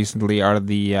bought recently are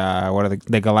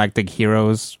the Galactic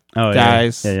Heroes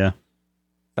guys. Yeah.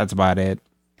 That's about it.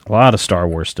 A lot of Star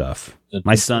Wars stuff.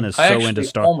 My son is so into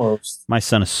Star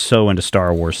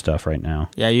Wars stuff right now.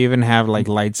 Yeah, you even have like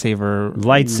lightsabers,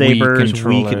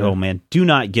 Wii. Oh man, do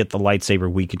not get the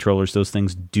lightsaber Wii controllers. Those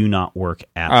things do not work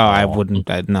at all. I wouldn't.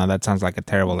 No, that sounds like a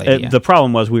terrible idea. The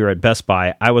problem was we were at Best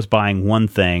Buy. I was buying one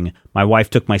thing. My wife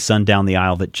took my son down the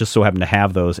aisle that just so happened to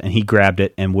have those, and he grabbed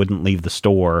it and wouldn't leave the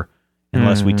store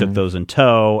unless we took those in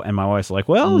tow. And my wife's like,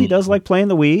 "Well, he does like playing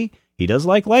the Wii. He does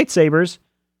like lightsabers."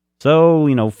 So,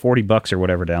 $40 or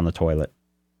whatever down the toilet.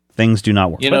 Things do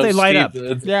not work. But they light up.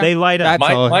 They light up.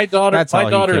 My daughter's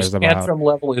tantrum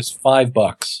level is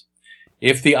 $5.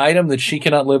 If the item that she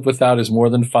cannot live without is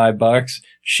more than $5,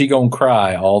 she gonna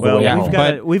cry all the way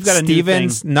home. We've got a new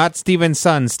thing. Not Steven's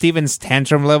son. Steven's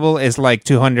tantrum level is like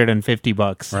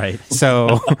 $250. Right.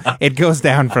 So it goes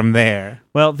down from there.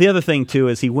 Well, the other thing too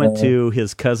is he went to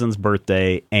his cousin's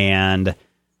birthday and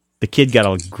the kid got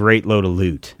a great load of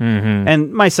loot. Mm-hmm.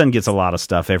 And my son gets a lot of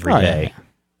stuff every day. Yeah.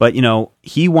 But,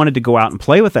 he wanted to go out and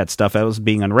play with that stuff that was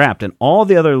being unwrapped. And all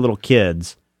the other little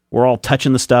kids were all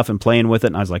touching the stuff and playing with it.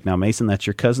 And I was like, now, Mason, that's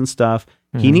your cousin's stuff.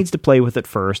 Mm-hmm. He needs to play with it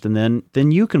first, and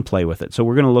then you can play with it. So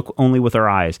we're going to look only with our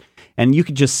eyes. And you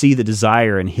could just see the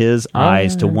desire in his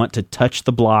eyes to want to touch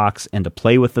the blocks and to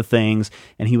play with the things.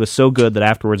 And he was so good that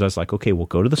afterwards I was like, okay, we'll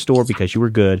go to the store because you were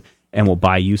good. and we'll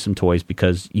buy you some toys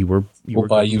because we'll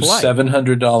buy you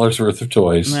 $700 worth of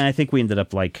toys. I think we ended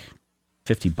up like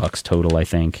 $50 total, I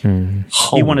think.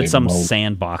 He wanted some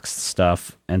sandbox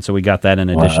stuff, and so we got that in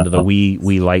addition to the Wii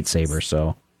lightsaber.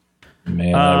 So,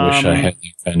 man, I wish I had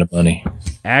that kind of money.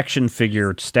 Action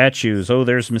figure statues. Oh,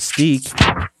 there's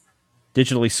Mystique,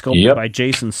 digitally sculpted by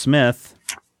Jason Smith.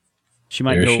 She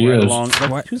might go right along.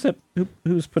 Who's that?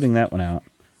 Who's putting that one out?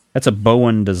 That's a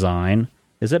Bowen design.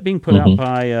 Is that being put out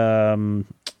by?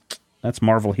 That's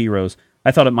Marvel Heroes.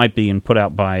 I thought it might be put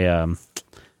out by.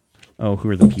 Who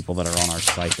are the people that are on our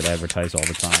site that advertise all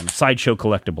the time? Sideshow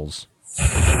Collectibles.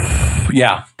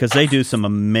 Yeah. Because they do some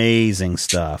amazing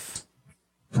stuff.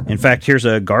 In fact, here's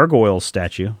a gargoyle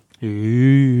statue.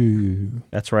 Ooh.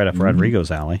 That's right up Rodrigo's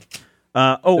alley.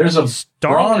 There's a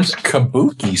bronze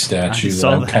Kabuki statue that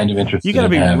I'm kind of interested in. You got to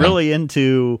be really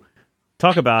into,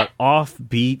 talk about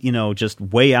offbeat, just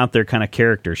way out there kind of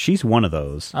character. She's one of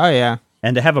those. Oh, yeah.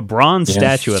 And to have a bronze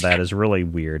statue of that is really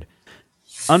weird.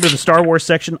 Under the Star Wars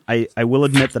section, I will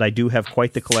admit that I do have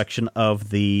quite the collection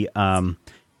of the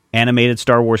animated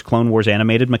Star Wars, Clone Wars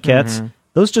animated maquettes.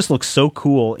 Those just look so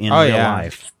cool in real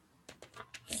life.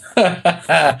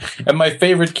 And my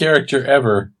favorite character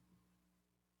ever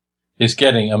is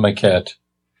getting a maquette.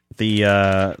 The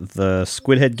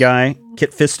Squidhead guy,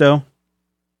 Kit Fisto.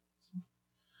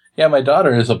 Yeah, my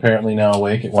daughter is apparently now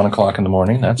awake at 1 o'clock in the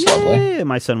morning. That's lovely. Yeah,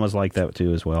 my son was like that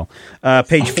too as well.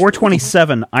 Page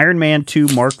 427, Iron Man 2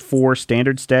 Mark IV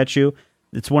standard statue.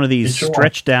 It's one of these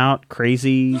stretched out,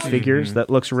 crazy figures that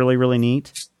looks really, really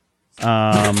neat.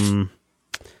 Star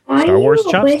Wars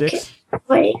chopsticks.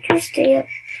 We're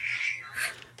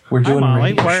doing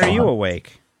Molly, why are you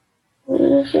awake?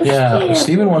 Yeah,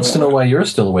 Steven wants to know why you're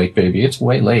still awake, baby. It's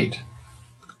way late.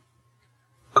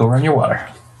 Go run your water.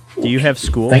 Do you have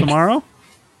school tomorrow?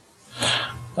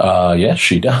 Yes,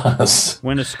 she does.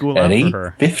 When is school out for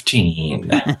her?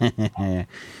 8:15.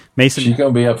 Mason, she's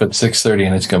going to be up at 6:30,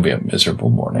 and it's going to be a miserable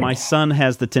morning. My son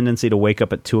has the tendency to wake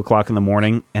up at 2 o'clock in the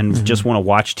morning and just want to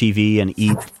watch TV and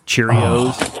eat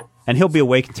Cheerios. And he'll be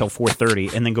awake until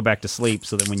 4:30 and then go back to sleep.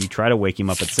 So that when you try to wake him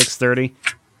up at 6:30,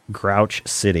 Grouch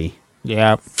City.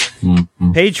 Yeah.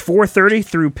 Page 430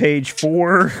 through page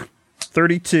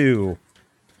 432.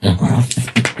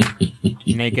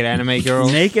 Naked anime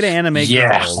girls. Naked anime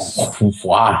girls.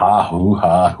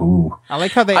 Wah-ha-hoo-ha-hoo. I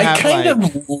like how they have kind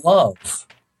of love.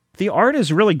 The art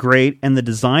is really great and the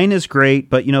design is great,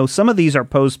 but some of these are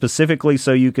posed specifically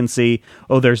so you can see,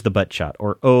 there's the butt shot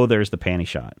or there's the panty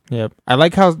shot. Yep. I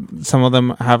like how some of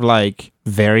them have like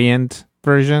variant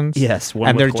versions. Yes, one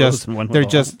and they're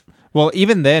just well,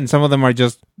 even then some of them are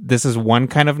just this is one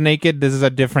kind of naked, this is a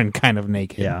different kind of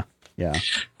naked. Yeah. Yeah.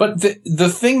 But the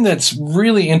thing that's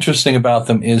really interesting about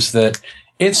them is that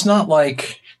it's not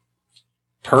like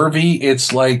pervy.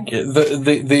 It's like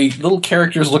the little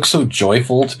characters look so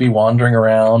joyful to be wandering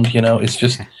around. It's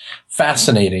just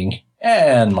fascinating.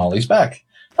 And Molly's back.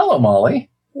 Hello,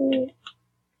 Molly.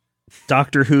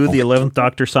 Doctor Who, the 11th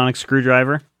Doctor Sonic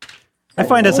Screwdriver. I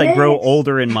find as I grow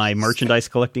older in my merchandise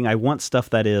collecting, I want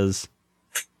stuff that is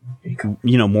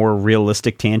more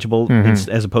realistic, tangible,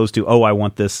 as opposed to, I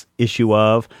want this issue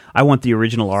of, I want the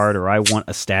original art, or I want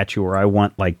a statue, or I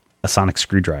want like a sonic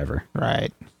screwdriver.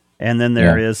 Right. And then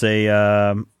there is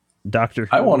a Doctor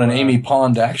Who. I want an Amy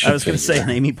Pond action figure. I was going to say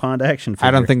an Amy Pond action figure.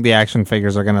 I don't think the action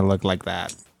figures are going to look like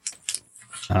that.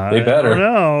 They better.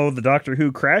 No, the Doctor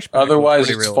Who crash. Otherwise,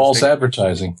 it's false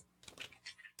advertising.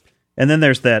 And then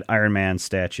there's that Iron Man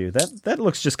statue. That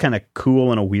looks just kind of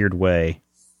cool in a weird way.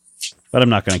 But I'm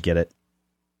not going to get it.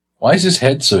 Why is his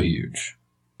head so huge?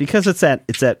 Because it's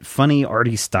that funny,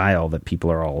 arty style that people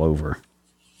are all over.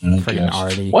 Freaking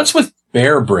arty. What's with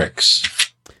bear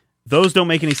bricks? Those don't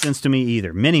make any sense to me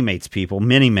either. Mini-mates, people.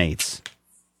 Mini-mates.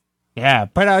 Yeah,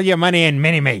 put all your money in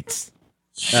Mini-mates.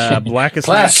 Blackest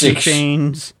Plastic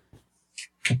chains.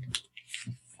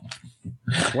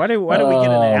 Why do we get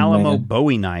an Alamo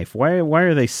Bowie knife? Why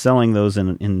are they selling those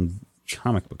in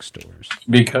comic book stores?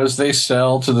 Because they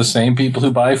sell to the same people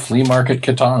who buy flea market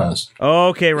katanas.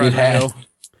 Okay, Rodrigo.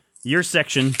 Your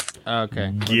section.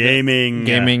 Okay.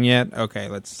 Gaming yet? Okay,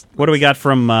 let's... What do we got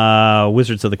from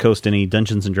Wizards of the Coast? Any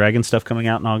Dungeons and Dragons stuff coming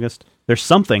out in August? There's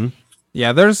something.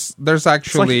 Yeah, there's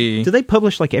actually... do they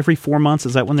publish like every 4 months?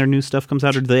 Is that when their new stuff comes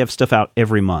out, or do they have stuff out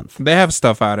every month? They have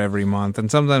stuff out every month,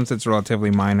 and sometimes it's relatively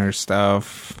minor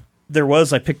stuff.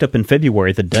 I picked up in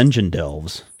February, the Dungeon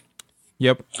Delves.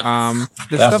 Yep. The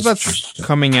stuff that's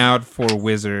coming out for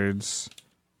Wizards,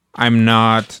 I'm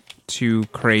not too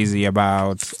crazy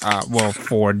about,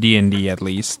 for D&D at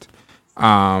least.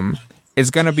 it's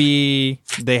gonna be.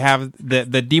 They have the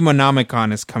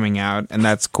Demonomicon is coming out, and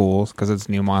that's cool because it's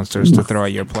new monsters to throw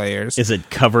at your players. Is it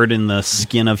covered in the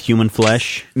skin of human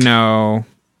flesh? No.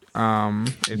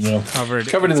 It's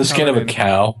covered in the skin of a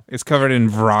cow. It's covered in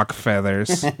Vrock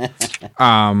feathers.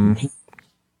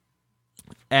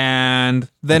 And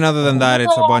then other than that,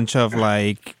 it's a bunch of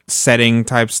like setting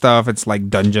type stuff. It's like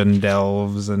dungeon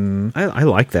delves and I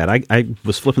like that. I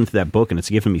was flipping through that book and it's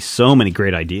given me so many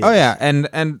great ideas. Oh yeah,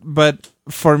 but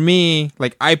for me,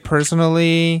 like I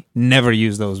personally never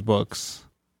use those books.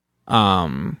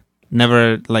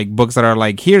 Never like books that are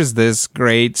like, here's this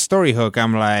great story hook.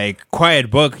 I'm like,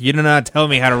 quiet book, you do not tell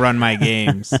me how to run my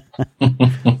games.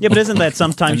 Yeah, but isn't that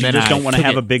sometimes you just don't want to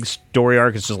have a big story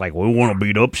arc? It's just like, we want to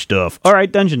beat up stuff. All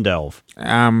right, dungeon delve.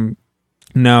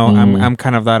 No, I'm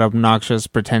kind of that obnoxious,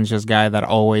 pretentious guy that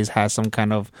always has some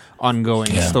kind of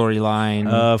ongoing storyline.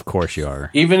 Of course you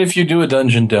are. Even if you do a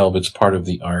dungeon delve, it's part of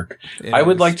the arc. I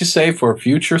would like to say for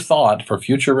future thought, for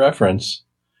future reference,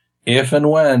 if and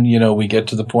when, we get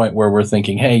to the point where we're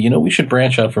thinking, hey, we should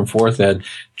branch out from 4th ed.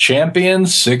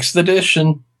 Champions 6th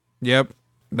edition. Yep,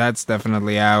 that's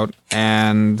definitely out.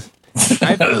 And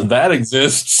that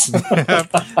exists.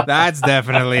 That's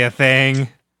definitely a thing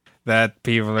that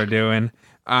people are doing.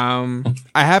 I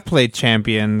have played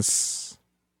Champions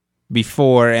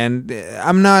before, and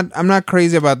I'm not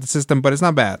crazy about the system, but it's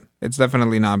not bad. It's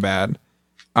definitely not bad.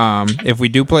 If we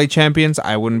do play Champions,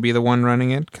 I wouldn't be the one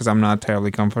running it because I'm not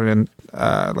terribly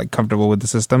comfortable with the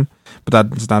system. But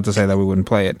that's not to say that we wouldn't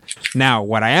play it. Now,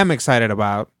 what I am excited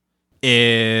about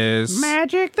is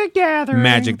Magic the Gathering.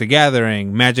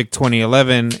 Magic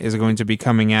 2011 is going to be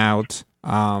coming out.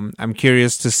 I'm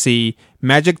curious to see.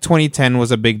 Magic 2010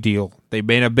 was a big deal. They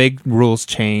made a big rules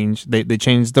change. They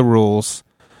changed the rules.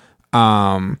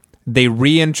 They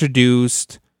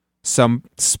reintroduced some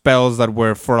spells that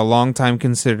were for a long time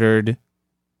considered,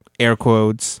 air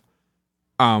quotes,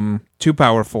 too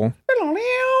powerful.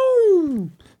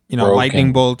 Broken.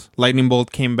 Lightning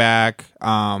Bolt came back.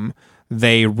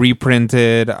 They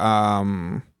reprinted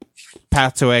Path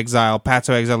to Exile. Path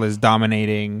to Exile is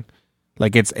dominating.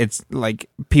 Like it's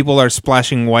like people are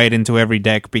splashing white into every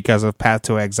deck because of Path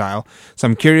to Exile. So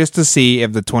I'm curious to see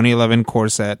if the 2011 core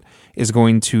set is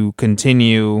going to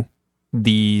continue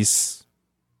this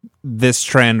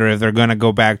trend, or if they're going to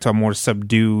go back to a more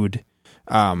subdued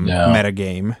meta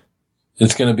game.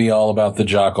 It's going to be all about the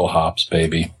Jockle hops,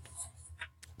 baby.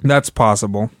 That's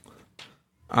possible.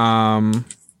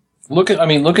 Look at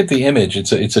the image.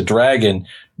 It's a dragon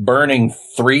burning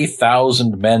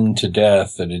 3,000 men to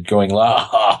death, and it going, la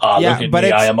ha ha, look at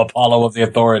me, I am Apollo of the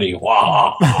Authority.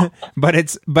 Wah. but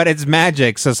it's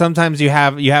magic, so sometimes you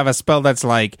have a spell that's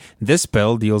like, this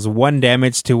spell deals 1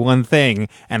 damage to one thing,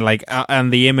 and like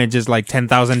and the image is like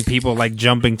 10,000 people like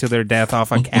jumping to their death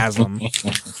off a chasm.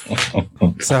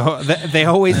 So they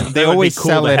always cool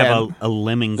sell to it have a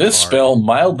lemming this card. Spell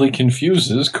mildly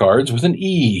confuses cards with an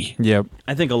E. Yep.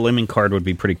 I think a lemming card would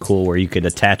be pretty cool, where you could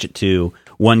attach it to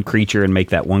one creature and make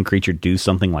that one creature do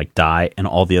something like die, and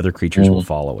all the other creatures will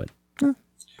follow it.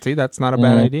 See, that's not a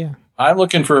bad idea. I'm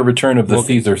looking for a return of the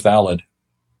Thether Thalid.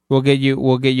 We'll get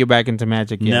you back into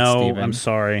Magic. No, Steven. I'm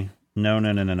sorry. No.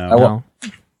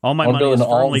 All my I'm money is doing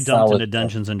all firmly dumped into Thalid.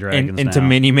 Dungeons and Dragons into now.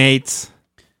 Mini-Mates.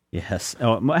 Yes.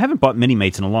 Oh, I haven't bought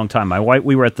Mini-Mates in a long time.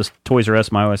 We were at the Toys R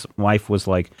Us. My wife was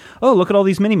like, "Oh, look at all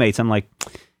these Mini-Mates." I'm like,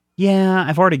 yeah,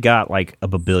 I've already got like a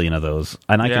babillion of those,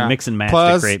 and I can mix and match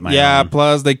to create my own.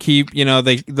 Plus they keep,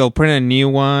 they'll print a new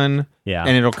one, and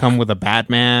it'll come with a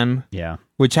Batman,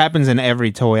 which happens in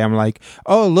every toy. I'm like,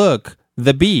 oh look,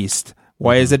 the Beast.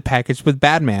 Why is it packaged with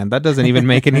Batman? That doesn't even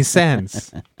make any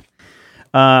sense.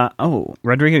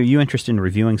 Rodrigo, are you interested in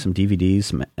reviewing some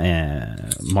DVDs,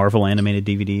 Marvel animated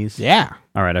DVDs? Yeah.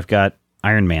 All right, I've got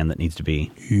Iron Man that needs to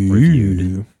be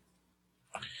reviewed.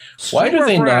 Why do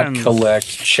they not collect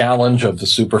Challenge of the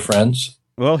Super Friends?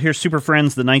 Well, here's Super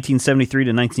Friends, the 1973 to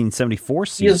 1974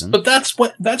 season. Yes,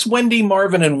 but that's Wendy,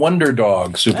 Marvin, and Wonder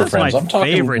Dog Super Friends. That's my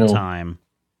favorite time.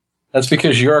 That's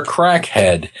because you're a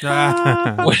crackhead.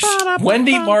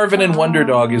 Wendy, Marvin, and Wonder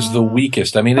Dog is the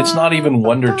weakest. I mean, it's not even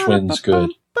Wonder Twins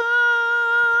good.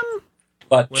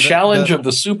 But Challenge of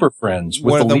the Super Friends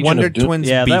with the Legion Wonder of Doom. Twins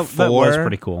that before? was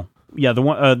pretty cool. Yeah,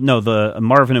 the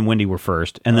Marvin and Wendy were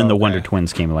first, and then the Wonder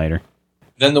Twins came later.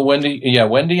 Then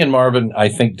Wendy and Marvin, I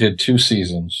think, did 2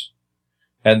 seasons.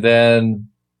 And then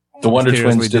the Wonder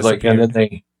Twins did and then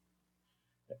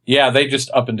they just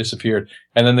up and disappeared.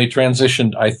 And then they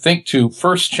transitioned, I think, to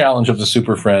first Challenge of the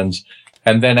Super Friends.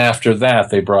 And then after that,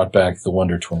 they brought back the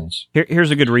Wonder Twins.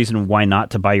 Here's a good reason why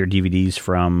not to buy your DVDs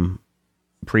from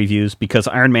previews, because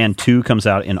Iron Man 2 comes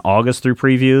out in August through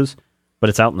previews. but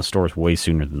it's out in the stores way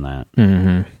sooner than that.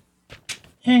 Mm-hmm.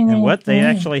 And what? They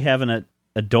actually have an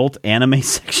adult anime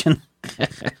section?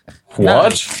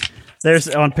 What? There's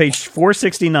on page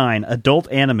 469, adult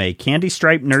anime, Candy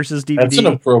Stripe Nurses DVD. That's an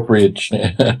appropriate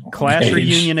Class page.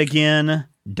 Reunion again,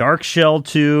 Dark Shell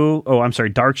 2. Oh, I'm sorry,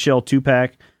 Dark Shell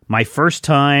 2-pack. My First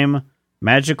Time,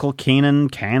 Magical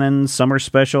Canon Summer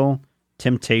Special,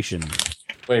 Temptation.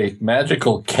 Wait,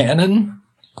 Magical Canon?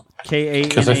 K-A-N-A-N.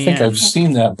 Because I think I've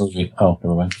seen that movie. Oh,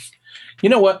 never mind. You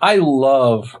know what? I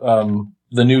love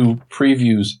the new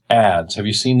previews ads. Have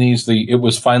you seen these? The It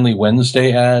Was Finally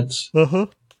Wednesday ads? Uh-huh.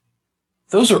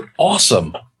 Those are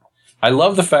awesome. I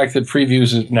love the fact that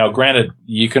previews now granted,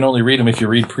 you can only read them if you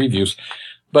read previews,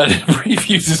 but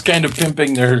previews is kind of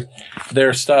pimping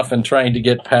their stuff and trying to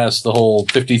get past the whole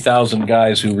 50,000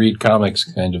 guys who read comics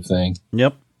kind of thing.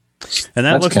 Yep. And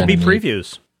that looks to be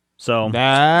previews. So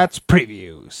that's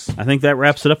previews. I think that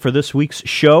wraps it up for this week's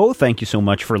show. Thank you so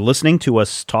much for listening to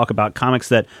us talk about comics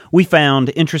that we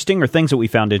found interesting or things that we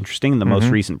found interesting in the most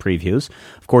recent previews.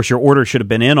 Of course, your order should have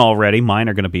been in already. Mine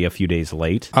are going to be a few days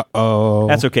late. Uh-oh.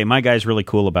 That's okay. My guy's really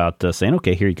cool about saying,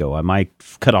 okay, here you go. My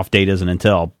cutoff date isn't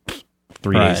until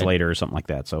 3 days later or something like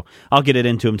that. So I'll get it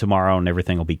into him tomorrow and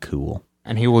everything will be cool.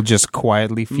 And he will just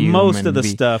quietly fume most of the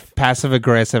stuff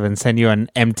passive-aggressive and send you an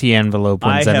empty envelope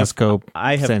when Zenescope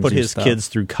I have put his kids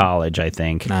through college, I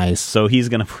think. Nice. So he's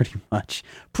going to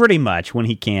pretty much when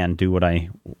he can do what I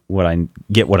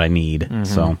get what I need. Mm-hmm.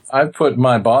 So I put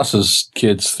my boss's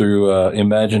kids through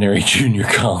imaginary junior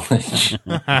college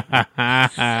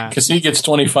because he gets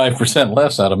 25%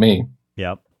 less out of me.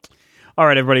 Yep. All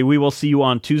right, everybody, we will see you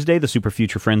on Tuesday. The Super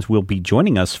Future Friends will be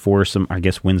joining us for some, I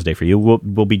guess Wednesday for you,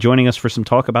 will be joining us for some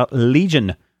talk about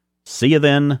Legion. See you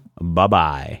then.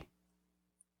 Bye-bye.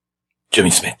 Jimmy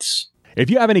Smits. If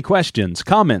you have any questions,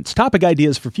 comments, topic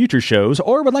ideas for future shows,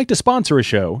 or would like to sponsor a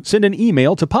show, send an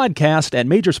email to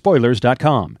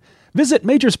podcast@majorspoilers.com. Visit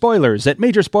Major Spoilers at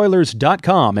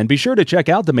majorspoilers.com and be sure to check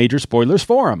out the Major Spoilers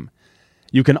Forum.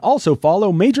 You can also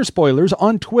follow Major Spoilers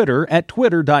on Twitter at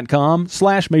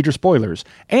twitter.com/majorspoilers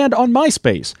and on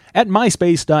MySpace at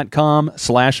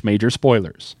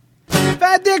myspace.com/majorspoilers. If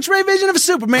I had the X-ray vision of a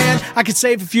Superman, I could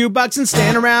save a few bucks and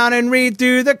stand around and read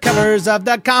through the covers of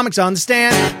the comics on the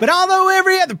stand. But although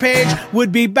every other page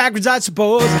would be backwards, I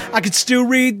suppose I could still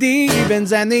read the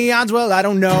evens and the odds. Well, I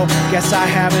don't know. Guess I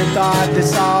haven't thought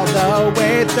this all the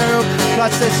way through.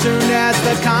 Plus, as soon as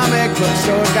the comic book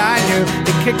store guy knew,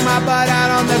 he kicked my butt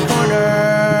out on the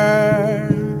corner.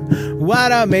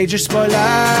 What a major spoiler!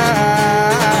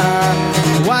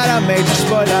 What a major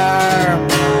spoiler!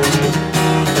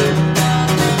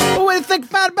 Think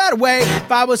about a better way.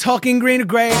 If I was hulking green or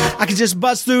gray, I could just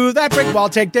bust through that brick wall,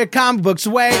 take their comic books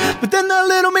away. But then the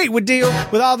little meat would deal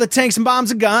with all the tanks and bombs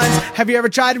and guns. Have you ever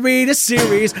tried to read a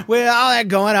series with all that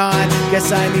going on? Guess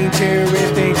I need to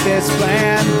rethink this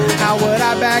plan. How would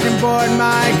I back and board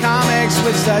my comics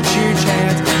with such huge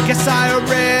hands? Guess I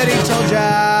already told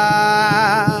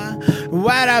ya.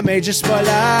 What a major spoiler.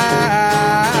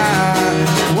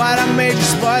 What a major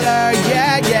spoiler.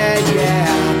 Yeah, yeah, yeah.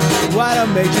 What a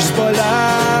major spoiler.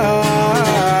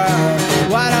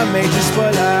 What a major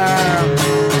spoiler.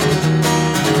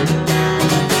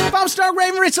 If I'm Stark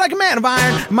Raven rich like a man of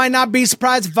iron, I might not be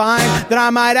surprised to find that I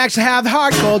might actually have the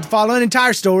heart cold to follow an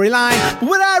entire storyline. But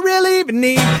would I really even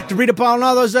need to read up on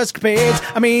all those escapades?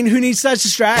 I mean, who needs such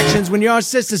distractions when your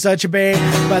sister's such a babe?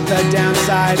 But the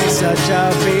downside is such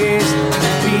a beast,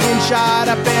 being shot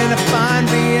up in a fun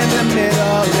bee in the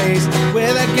Middle East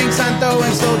with a gang sign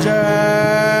throwing soldier.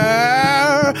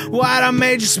 What a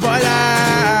major spoiler.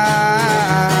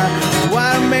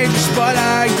 What a major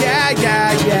spoiler. Yeah,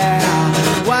 yeah, yeah.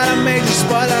 What a major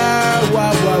spoiler.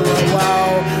 Whoa, whoa, whoa,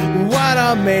 whoa. What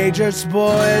a major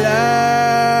spoiler.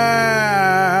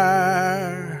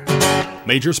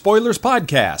 Major Spoilers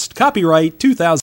Podcast. Copyright 2000.